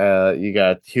 You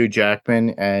got Hugh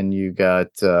Jackman and you got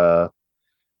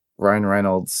Ryan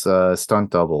Reynolds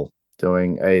stunt double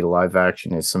doing a live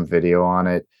action. There's some video on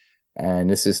it. And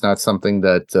this is not something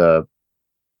that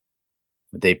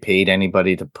they paid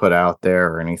anybody to put out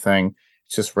there or anything.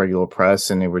 It's just regular press,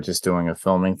 and they were just doing a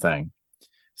filming thing.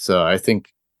 So I think,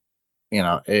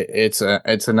 it's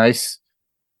a nice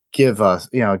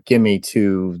gimme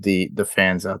to the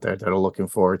fans out there that are looking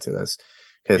forward to this.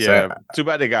 Yeah, too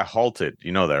bad they got halted.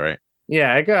 You know that, right?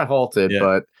 Yeah, it got halted,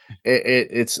 but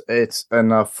it's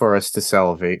enough for us to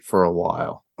salivate for a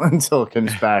while until it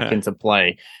comes back into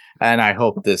play. And I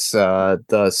hope this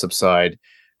does subside.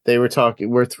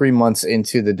 We're 3 months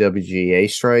into the WGA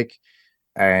strike,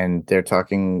 and they're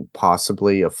talking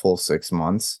possibly a full 6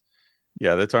 months.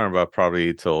 Yeah, they're talking about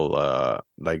probably till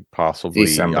possibly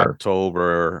December.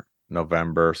 October,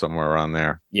 November, somewhere around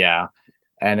there. Yeah.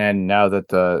 And then now that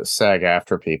the SAG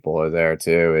after people are there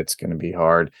too, it's going to be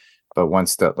hard. But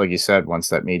once like you said, once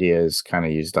that media is kind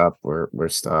of used up, we're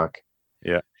stuck.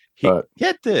 Yeah.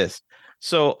 Get this.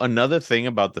 So another thing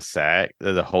about the SAG,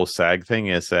 the whole SAG thing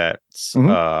is that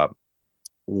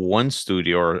one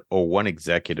studio or one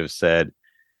executive said,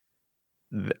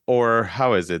 or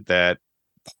how is it that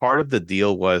part of the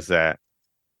deal was that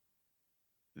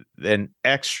an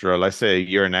extra, let's say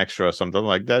you're an extra or something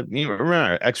like that. You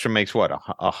remember, extra makes what,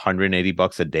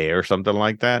 $180 a day or something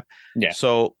like that. Yeah.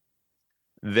 So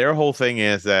their whole thing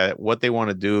is that what they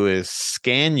want to do is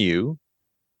scan you,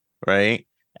 right?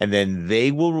 And then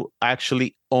they will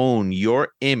actually own your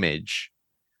image,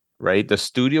 right? The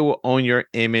studio will own your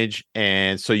image.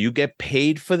 And so you get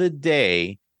paid for the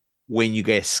day when you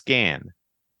get scanned.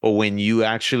 Or when you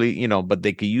actually, but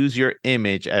they could use your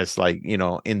image as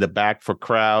in the back for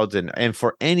crowds and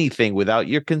for anything without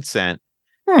your consent,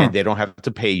 and they don't have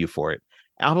to pay you for it.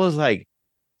 I was like,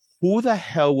 who the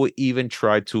hell would even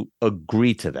try to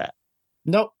agree to that?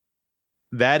 Nope.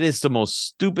 That is the most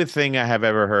stupid thing I have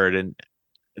ever heard. And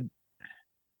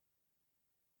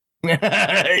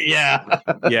yeah.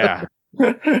 Yeah.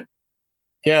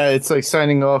 Yeah, it's like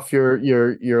signing off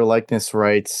your likeness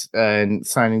rights and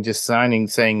signing,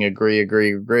 saying agree,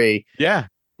 agree, agree. Yeah.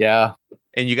 Yeah.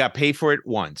 And you got paid for it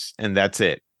once, and that's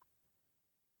it.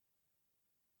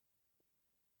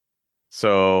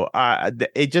 So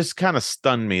it just kind of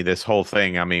stunned me, this whole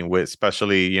thing. I mean, with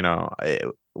especially,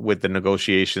 with the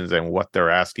negotiations and what they're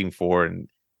asking for, and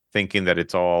thinking that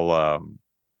it's all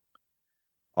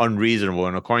unreasonable.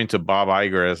 And according to Bob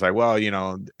Iger, it's like, well,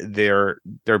 they're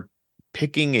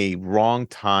picking a wrong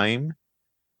time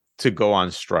to go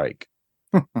on strike.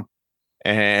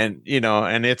 And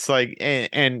it's like,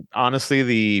 and honestly,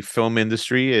 the film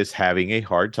industry is having a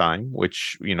hard time,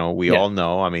 which, we all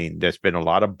know. I mean, there's been a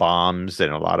lot of bombs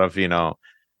and a lot of, and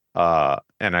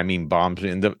I mean bombs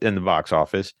in the box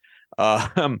office.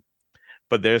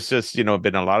 But there's just,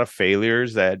 been a lot of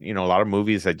failures that, a lot of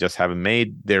movies that just haven't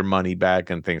made their money back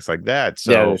and things like that.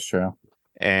 So, yeah, that's true.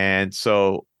 And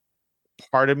so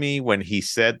part of me, when he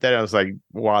said that, I was like,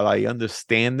 while I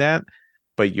understand that,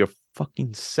 but your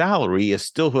fucking salary is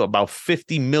still about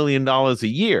 $50 million a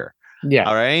year. Yeah.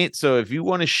 All right. So if you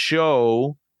want to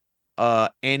show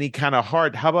any kind of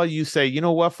heart, how about you say, you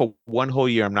know what, for one whole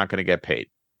year, I'm not going to get paid.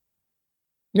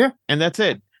 Yeah. And that's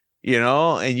it.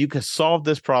 And you can solve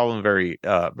this problem very,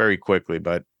 very quickly.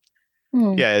 But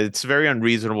yeah, it's very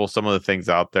unreasonable, some of the things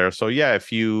out there. So yeah,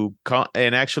 if you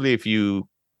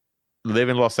live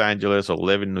in Los Angeles or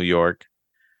live in New York,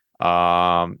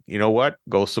 you know what?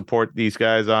 Go support these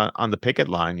guys on the picket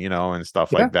line, and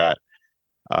stuff like that.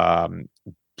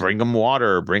 Bring them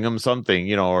water, bring them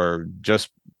something, or just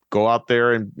go out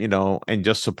there and, and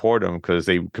just support them, because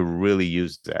they could really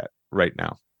use that right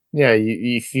now. Yeah,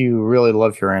 if you really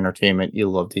love your entertainment, you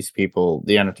love these people,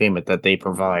 the entertainment that they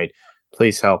provide,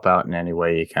 please help out in any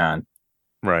way you can.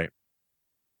 Right.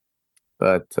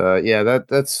 But yeah,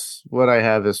 that's what I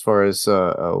have as far as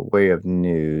a way of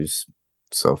news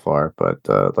so far. But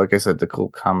like I said, the cool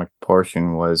comic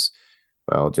portion was,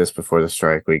 well, just before the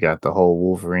strike, we got the whole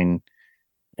Wolverine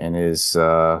in his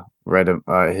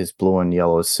his blue and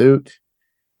yellow suit.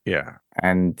 Yeah.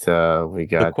 And we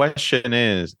got. The question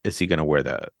is he going to wear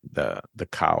the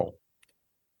cowl?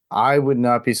 I would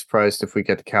not be surprised if we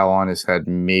get the cowl on his head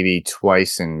maybe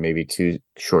twice in maybe 2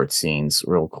 short scenes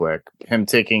real quick. Him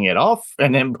taking it off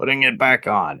and then putting it back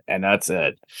on, and that's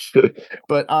it.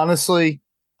 But honestly,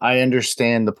 I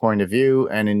understand the point of view,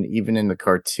 and even in the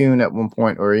cartoon at one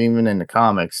point, or even in the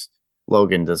comics,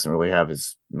 Logan doesn't really have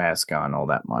his mask on all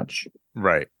that much.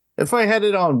 Right. If I had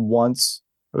it on once,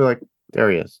 I'd be like,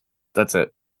 there he is. That's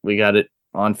it. We got it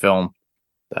on film.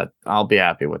 That I'll be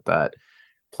happy with that.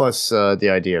 Plus the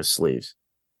idea of sleeves.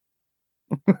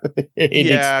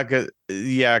 Because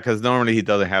normally he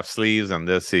doesn't have sleeves, and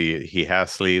this he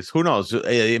has sleeves. Who knows?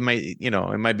 It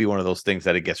might be one of those things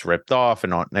that it gets ripped off,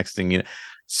 and next thing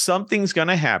something's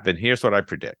gonna happen. Here's what I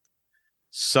predict: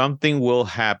 something will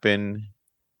happen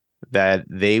that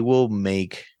they will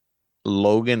make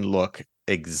Logan look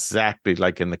exactly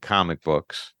like in the comic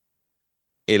books,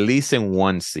 at least in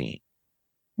one scene.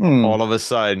 All of a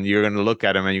sudden, you're going to look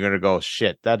at him and you're going to go,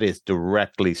 shit, that is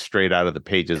directly straight out of the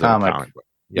pages of the comic book.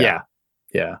 Yeah.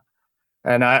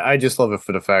 And I just love it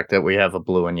for the fact that we have a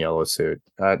blue and yellow suit.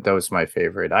 That was my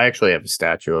favorite. I actually have a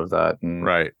statue of that. And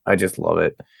right. I just love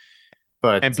it.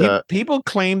 But people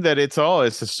claim that it's a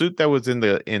suit that was in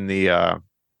the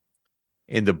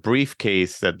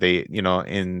briefcase that they,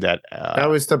 in that. That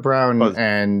was the brown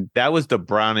and. That was the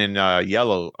brown and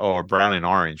yellow, or brown and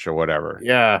orange, or whatever.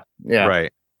 Yeah.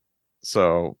 Right.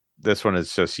 So this one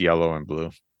is just yellow and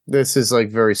blue. This is like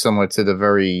very similar to the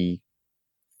very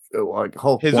like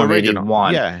Hulk his 181.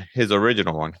 Original. Yeah, his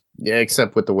original one. Yeah,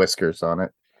 except with the whiskers on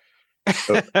it.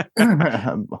 So,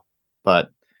 but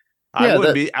I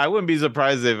wouldn't be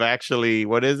surprised if actually,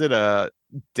 what is it?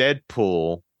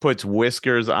 Deadpool puts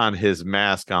whiskers on his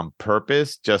mask on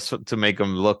purpose, just to make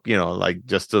him look,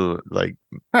 just to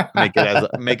make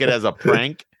it as a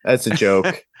prank. That's a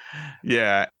joke.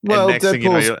 Yeah. Well,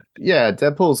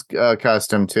 Deadpool's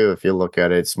costume too. If you look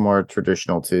at it, it's more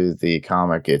traditional to the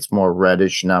comic. It's more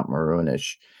reddish, not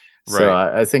maroonish. Right. So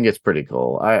I think it's pretty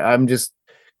cool. I'm just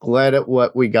glad at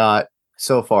what we got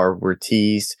so far. We're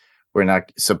teased. We're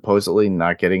supposedly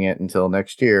not getting it until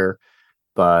next year,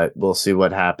 but we'll see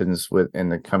what happens in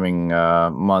the coming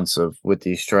months with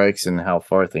these strikes and how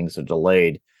far things are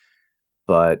delayed.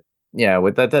 But yeah,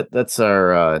 with that's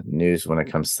our news when it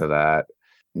comes to that.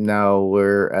 Now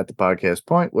we're at the podcast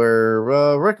point where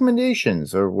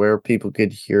recommendations, or where people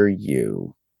could hear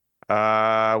you.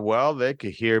 Well, they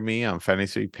could hear me on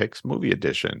Fantasy Picks Movie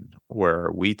Edition,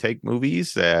 where we take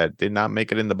movies that did not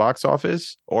make it in the box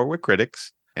office or with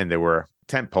critics, and there were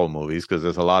tentpole movies, because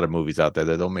there's a lot of movies out there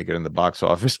that don't make it in the box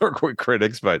office or with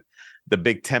critics, but the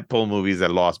big tentpole movies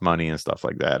that lost money and stuff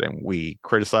like that. And we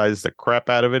criticized the crap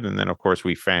out of it. And then, of course,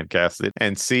 we fan cast it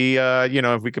and see,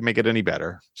 if we could make it any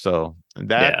better. So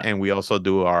that, and we also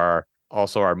do our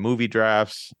movie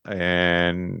drafts.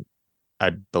 And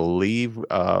I believe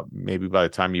maybe by the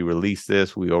time you release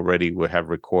this, we already would have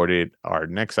recorded our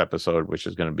next episode, which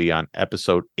is going to be on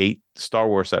episode 8, Star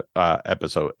Wars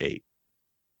episode 8.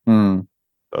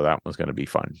 So that one's going to be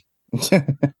fun.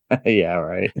 Yeah,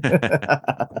 right.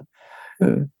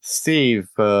 Steve,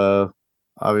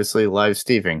 obviously live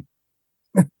Steving.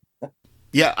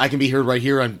 Yeah, I can be heard right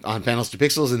here on Panels to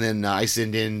Pixels, and then I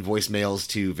send in voicemails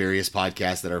to various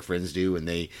podcasts that our friends do, and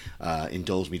they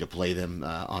indulge me to play them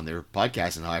on their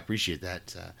podcast, and I appreciate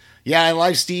that. I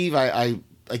live Steve. I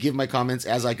give my comments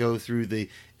as I go through the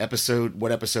episode,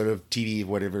 what episode of TV,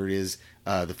 whatever it is,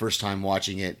 the first time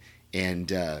watching it,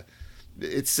 and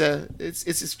it's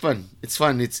fun. It's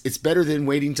fun. It's better than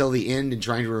waiting till the end and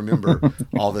trying to remember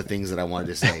all the things that I wanted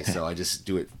to say. So I just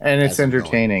do it, and it's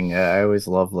entertaining. I always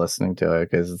love listening to it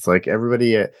because it's like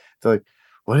everybody, they're like,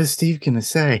 "What is Steve gonna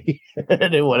say?"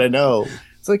 They want to know.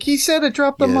 It's like he said it.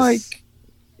 Drop the mic.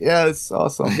 Yeah, it's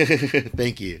awesome.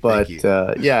 Thank you. But Thank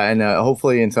you. and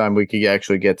hopefully in time we could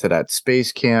actually get to that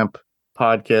Space Camp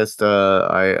podcast.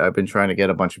 I've been trying to get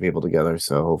a bunch of people together,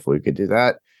 so hopefully we could do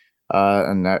that.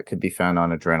 And that could be found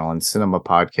on Adrenaline Cinema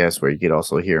podcast, where you could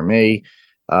also hear me.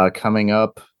 Coming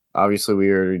up, obviously, we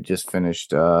already just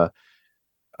finished.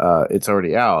 It's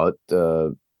already out.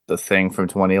 The Thing from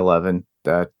 2011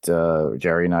 that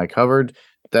Jerry and I covered.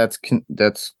 That's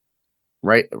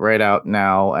right out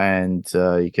now, and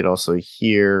you could also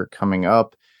hear coming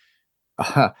up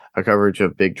a coverage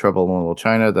of Big Trouble in Little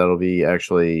China that'll be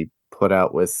actually put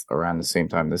out with around the same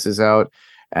time this is out,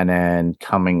 and then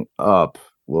coming up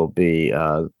will be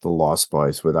The Lost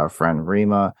Boys with our friend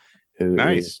Rima, who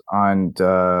is on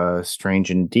Strange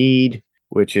Indeed,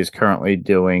 which is currently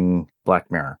doing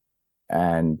Black Mirror.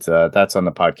 And that's on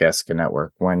the Podcast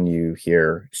Network when you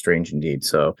hear Strange Indeed.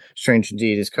 So Strange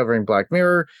Indeed is covering Black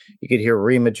Mirror. You could hear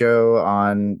Rima Joe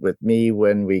on with me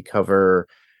when we cover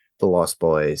The Lost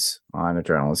Boys on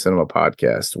Adrenaline Cinema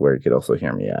podcast, where you could also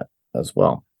hear me at as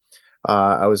well.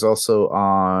 I was also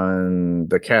on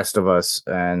The Cast of Us,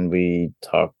 and we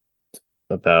talked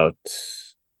about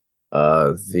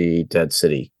the Dead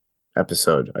City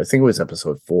episode. I think it was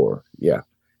episode 4. Yeah.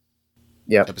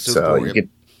 Yep. Episode so 4. You could,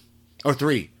 or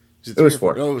 3. It was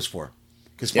 4. Oh, it was 4.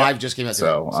 Because 5 just came out today.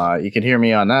 So you can hear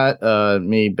me on that.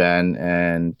 Me, Ben,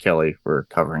 and Kelly were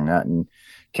covering that. And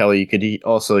Kelly, you could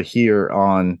also hear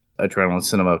on Adrenaline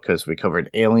Cinema because we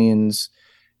covered Aliens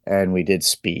and we did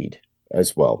Speed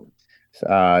as well.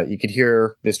 You could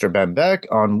hear Mr. Ben Beck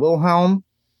on Wilhelm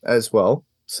as well.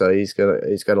 So he's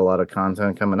got a lot of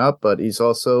content coming up, but he's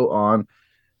also on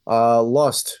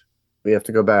Lost. We have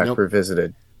to go back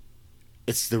revisited.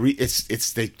 It's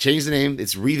they changed the name.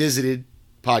 It's Revisited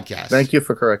Podcast. Thank you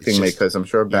for correcting me, because I'm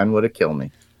sure Ben would have killed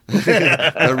me.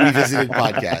 The Revisited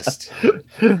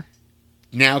Podcast.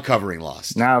 Now covering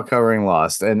Lost.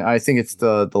 And I think it's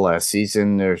the last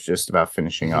season. There's just about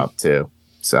finishing up too.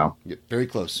 So very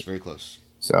close.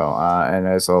 So and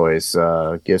as always,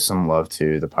 give some love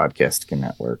to the Podcast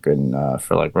Network, and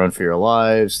for like Run for Your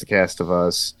Lives, The Cast of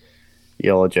Us,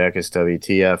 Yellow Jackets,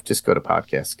 WTF. Just go to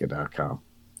podcastka.com,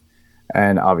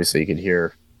 and obviously you can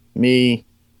hear me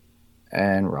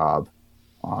and Rob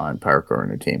on Powercore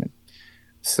Entertainment.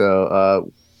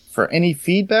 So for any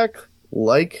feedback,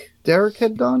 like Derek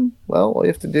had done, well, all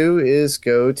you have to do is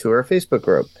go to our Facebook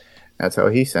group. That's how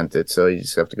he sent it. So you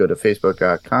just have to go to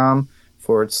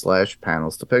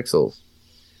facebook.com/panels to pixels.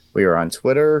 We are on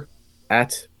Twitter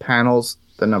at panels,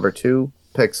 2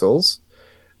 pixels.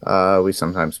 We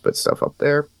sometimes put stuff up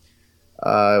there.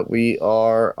 We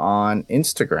are on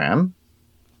Instagram,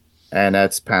 and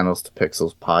that's Panels to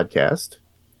Pixels Podcast,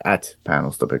 at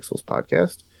Panels to Pixels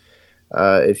Podcast.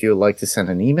 If you would like to send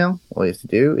an email, all you have to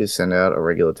do is send out a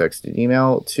regular texted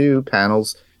email to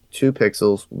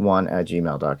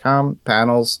panels2pixels1@gmail.com.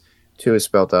 Panels, 2 is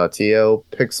spelled out T-O,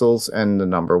 pixels, and the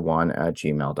number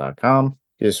 1@gmail.com.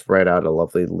 Just write out a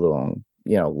lovely little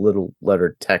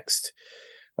lettered text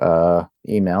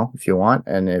email if you want.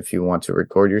 And if you want to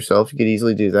record yourself, you could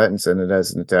easily do that and send it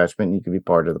as an attachment. You could be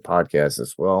part of the podcast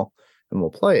as well, and we'll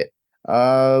play it.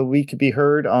 We could be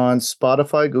heard on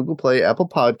Spotify, Google Play, Apple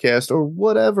Podcast, or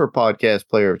whatever podcast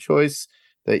player of choice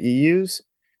that you use.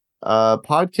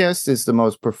 Podcast is the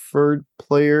most preferred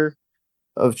player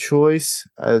of choice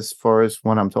as far as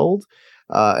what I'm told.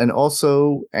 And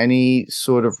also, any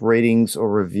sort of ratings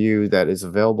or review that is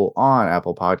available on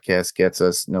Apple Podcasts gets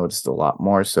us noticed a lot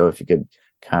more. So if you could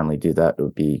kindly do that, it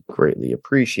would be greatly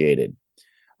appreciated.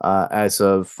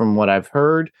 From what I've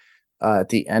heard, at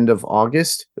the end of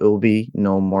August, it will be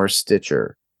no more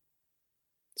Stitcher.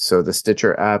 So the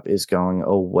Stitcher app is going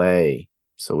away.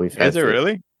 So we've had Is it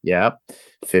really? Yep.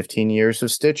 15 years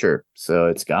of Stitcher. So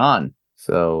it's gone.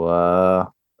 So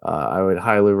I would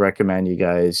highly recommend you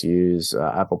guys use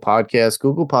Apple Podcasts,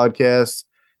 Google Podcasts,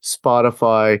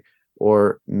 Spotify,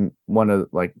 or one of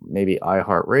maybe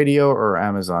iHeartRadio or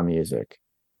Amazon Music.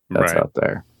 That's out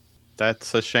there.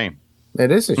 That's a shame.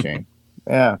 It is a shame.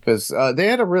 Yeah, because they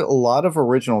had a lot of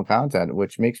original content,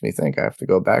 which makes me think I have to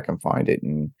go back and find it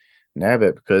and nab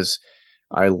it, because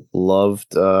I loved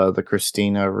the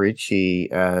Christina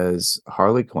Ricci as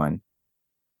Harley Quinn.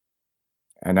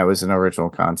 And that was an original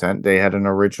content. They had an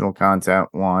original content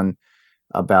one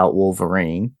about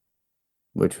Wolverine,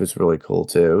 which was really cool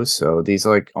too. So these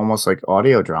almost like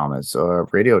audio dramas or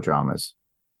radio dramas.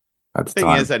 The thing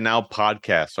is that now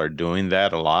podcasts are doing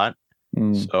that a lot.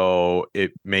 So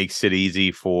it makes it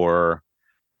easy for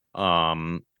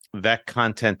that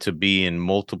content to be in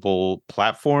multiple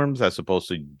platforms as opposed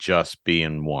to just be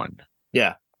in one.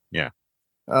 Yeah. Yeah.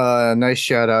 Nice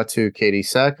shout out to Katie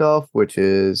Sackhoff, which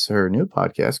is her new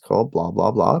podcast called Blah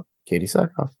Blah Blah. Katie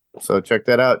Sackhoff. So check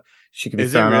that out. She can be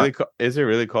found is it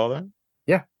really called that?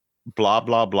 Yeah. Blah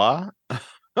blah blah.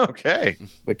 Okay.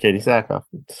 With Katie Sackhoff.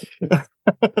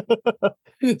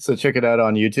 So check it out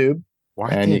on YouTube.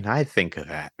 Why didn't I think of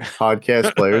that?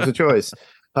 Podcast players of choice.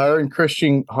 Her and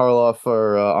Christian Harloff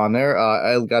are on there.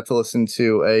 I got to listen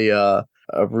to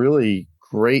a really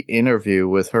great interview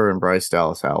with her and Bryce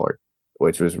Dallas Howard,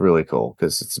 which was really cool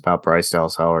because it's about Bryce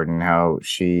Dallas Howard and how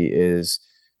she is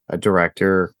a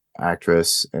director,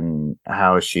 actress, and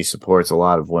how she supports a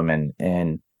lot of women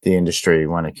in the industry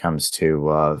when it comes to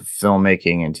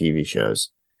filmmaking and TV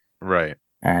shows. Right.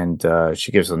 And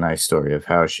she gives a nice story of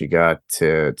how she got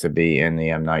to be in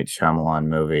the M. Night Shyamalan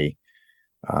movie.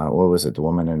 What was it? The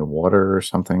Woman in the Water or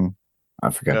something? I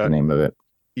forgot the name of it.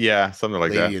 Yeah, something like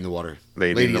Lady that. in the Water.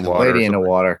 Lady in the Water. Lady in the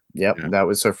Water. Yep, yeah. That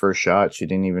was her first shot. She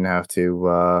didn't even have to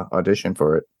audition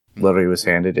for it. Literally was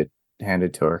handed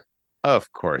to her.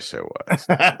 Of course it was.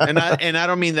 and I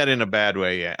don't mean that in a bad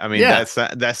way. I mean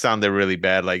that sounded really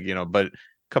bad, but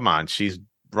come on, she's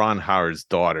Ron Howard's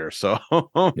daughter, so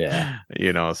yeah,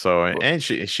 so and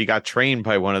she got trained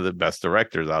by one of the best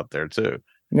directors out there too.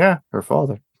 Yeah, her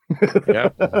father. Yeah.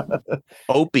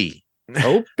 Opie.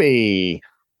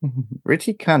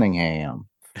 Richie Cunningham.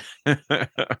 All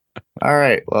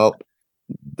right. Well,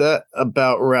 that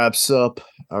about wraps up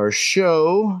our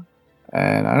show,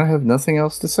 and I have nothing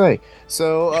else to say.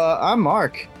 So I'm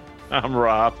Mark. I'm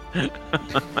Rob. And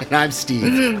I'm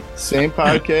Steve. Same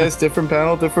podcast, different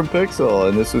panel, different pixel.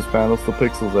 And this was Panels to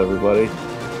Pixels, everybody.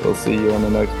 We'll see you on the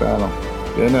next panel.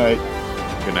 Good night.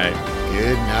 Good night.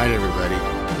 Good night,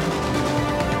 everybody.